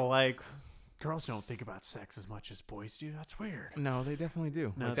girl. Like, girls don't think about sex as much as boys do. That's weird. No, they definitely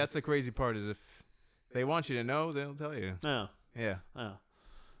do. No, Like, that's the crazy part is if they want you to know, they'll tell you. No. Yeah. Oh.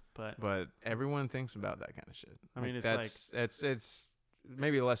 But But everyone thinks about that kind of shit. I mean, it's it's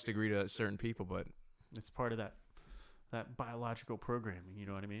maybe a less degree to certain people, but it's part of that biological programming. You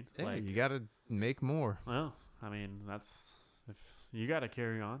know what I mean? yeah, Like, you got to make more. well, I mean, that's if you got to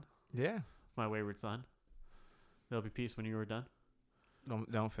carry on, Yeah. my wayward son. There'll be peace when you are done.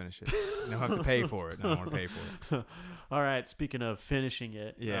 Don't finish it. You don't have to pay for it. I don't want to pay for it. All right. Speaking of finishing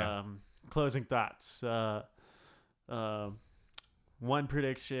it, Yeah. Closing thoughts. One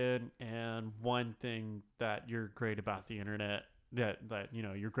prediction and one thing that you're great about the internet. That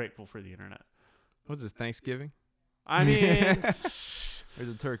you're grateful for the internet. What's this, Thanksgiving? I mean, There's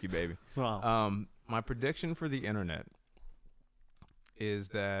a turkey, baby. well, My prediction for the internet is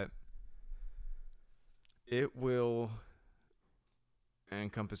that it will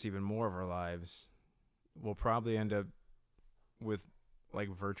encompass even more of our lives. We'll probably end up with like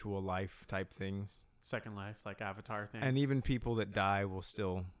virtual life type things. Second Life, like Avatar thing, And even people that die will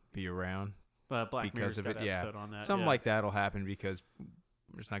still be around. Black because Mirror's of got it, an yeah. episode on that. Something yeah. like that will happen because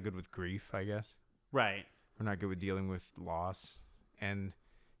we're just not good with grief, I guess. Right. We're not good with dealing with loss. And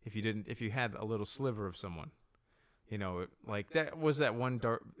if you had a little sliver of someone, like that was that one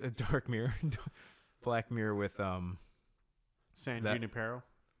dark mirror, Black Mirror with San that- Junipero.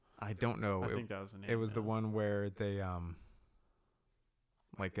 I don't know. I think that was the name. It was the yeah. one where they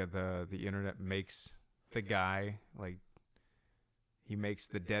the internet makes the guy, like, he makes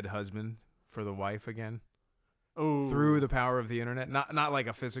the dead husband for the wife again Oh, through the power of the internet. Not like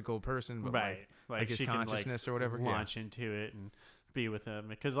a physical person, but right, like his she can, consciousness or whatever. Yeah. launch into it and be with him.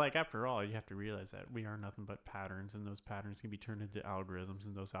 Because like after all, you have to realize that we are nothing but patterns, and those patterns can be turned into algorithms,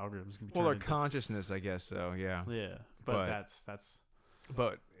 and those algorithms can be Well, turned our into consciousness, I guess so. Yeah, yeah. But but- that's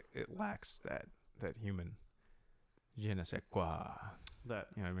but it lacks that human je ne sais quoi. that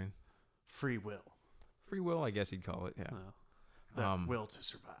You know what I mean? free will. Free will, I guess you'd call it. Yeah. That will to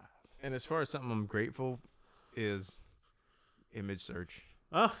survive. And as far as something I'm grateful is image search.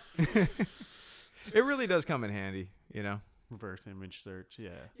 Oh, It really does come in handy, reverse image search. Yeah.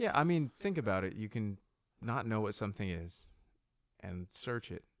 Yeah, I mean, think about it. You can not know what something is and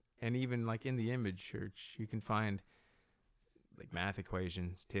search it. And even like in the image search, you can find like math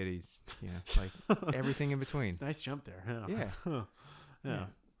equations, titties, like everything in between. Nice jump there. Yeah. Yeah. Huh. Yeah.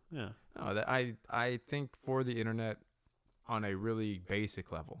 Yeah. No, that I think for the internet on a really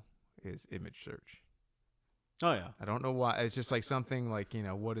basic level is image search. Oh yeah. I don't know why. It's just like something like,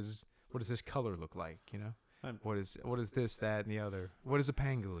 what does this color look like, I'm- What is this, that, and the other? What is a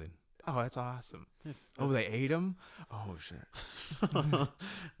pangolin? Oh, that's awesome. Oh, It's- they ate them? Oh, shit.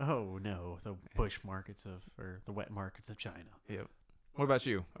 oh no, the bush markets or the wet markets of China. Yep. What about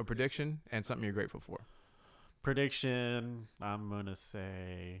you? A prediction and something you're grateful for? Prediction, I'm gonna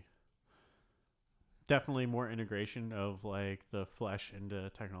say definitely more integration of like the flesh into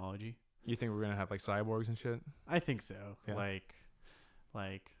technology. You think we're going to have like cyborgs and shit? I think so. Yeah.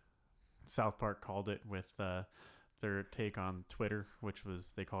 Like South Park called it with their take on Twitter, which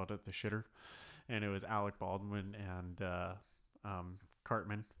was they called it the shitter, and it was Alec Baldwin and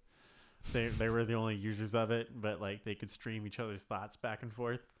Cartman. They were the only users of it, but like they could stream each other's thoughts back and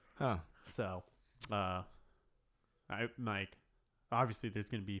forth. Huh. So, I like obviously there's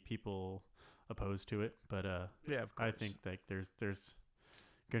going to be people opposed to it, but Yeah, of I think like there's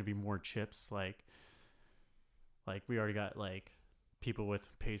going to be more chips like we already got like people with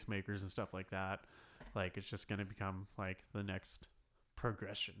pacemakers and stuff like that. Like it's just going to become like the next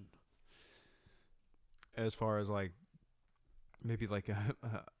progression. As far as like maybe like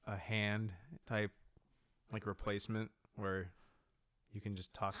a hand type like replacement where you can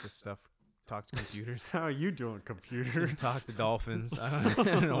just talk to computers. How are you doing, You computer? can talk to dolphins. I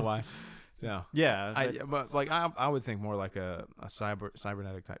don't know why. No. Yeah, But like I would think more like a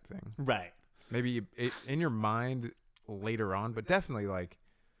cybernetic type thing. right. Maybe in your mind later on, but definitely like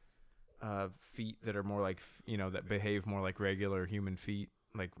feet that are more like that behave more like regular human feet,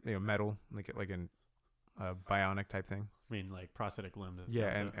 like metal, like an bionic type thing. I mean, like prosthetic limbs.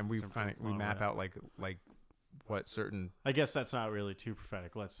 Yeah, and we map out like what certain. I guess that's not really too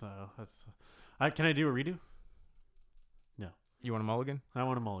prophetic. Let's. Can I do a redo? You want a mulligan? I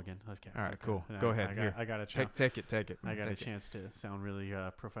want a mulligan. Okay. All right, okay. cool. Yeah, Go ahead. Here. I got a chance. Take it. I got a Take it. chance to sound really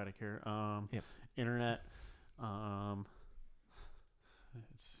prophetic here. Yep. Internet.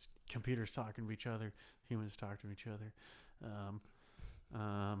 It's computers talking to each other. Humans talk to each other.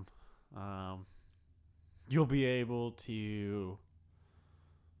 You'll be able to.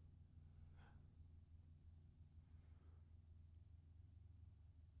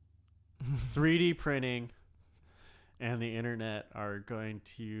 3D printing and the internet are going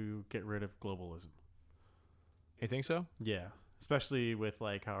to get rid of globalism. You think so? Yeah, especially with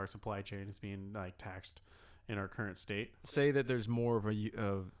like how our supply chain is being like taxed in our current state. Say that there's more of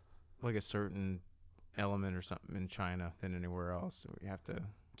like a certain element or something in China than anywhere else. So we have to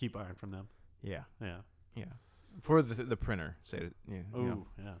Keep buying from them. Yeah. Yeah. For the printer, say that. Yeah. Oh,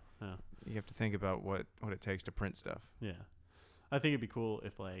 yeah. You have to think about what it takes to print stuff. Yeah. I think it'd be cool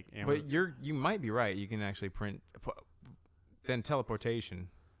if like But you might be right. You can actually print. Then teleportation.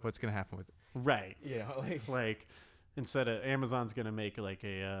 What's gonna happen with it? right. Yeah. Like instead of Amazon's gonna make like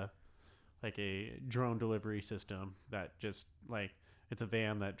a drone delivery system that just like it's a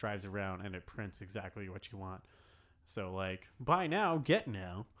van that drives around and it prints exactly what you want. So like buy now, get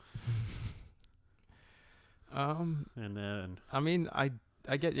now. And then I mean, I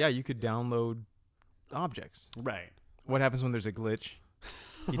get you could download objects. right. What happens when there's a glitch?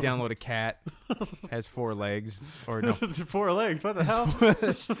 You download a cat, has 4 legs, or no? It's 4 legs. What the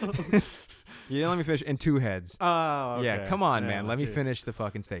hell? You let me finish. And 2 heads. Oh, okay. Yeah, come on, Yeah, man. Let me jeez. finish the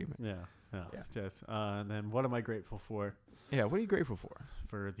fucking statement. Yeah. Just and then what am I grateful for? Yeah, what are you grateful for?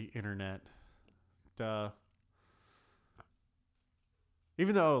 For the internet.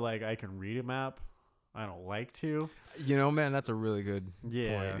 Even though like I can read a map, I don't like to. You know, man, that's a really good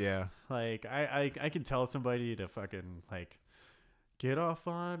point. Yeah. Like I can tell somebody to fucking like get off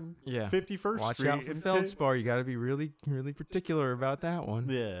on Yeah. 51st Watch Street out for and feldspar. You got to be really, really particular about that one.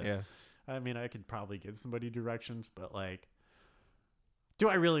 Yeah. Yeah. I mean, I could probably give somebody directions, but like, do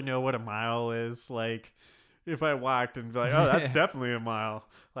I really know what a mile is? Like, if I walked and be like, oh, that's definitely a mile.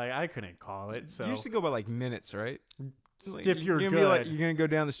 Like, I couldn't call it. So You used to go by like minutes, right? Like, if you're gonna good, be like, you're gonna go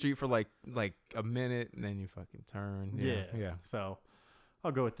down the street for like a minute and then you fucking turn. yeah. So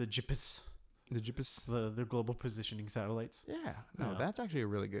I'll go with the GPS, The GPS. the global positioning satellites. Yeah. No, Yeah. that's actually a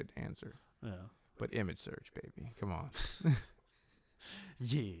really good answer. Yeah. But image search, baby. Come on.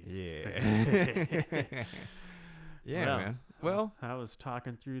 Yeah. Yeah. Yeah, Well, man. Well, I was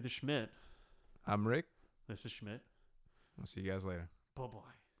talking through the Schmidt. I'm Rick. This is Schmidt. I'll see you guys later. Bye bye.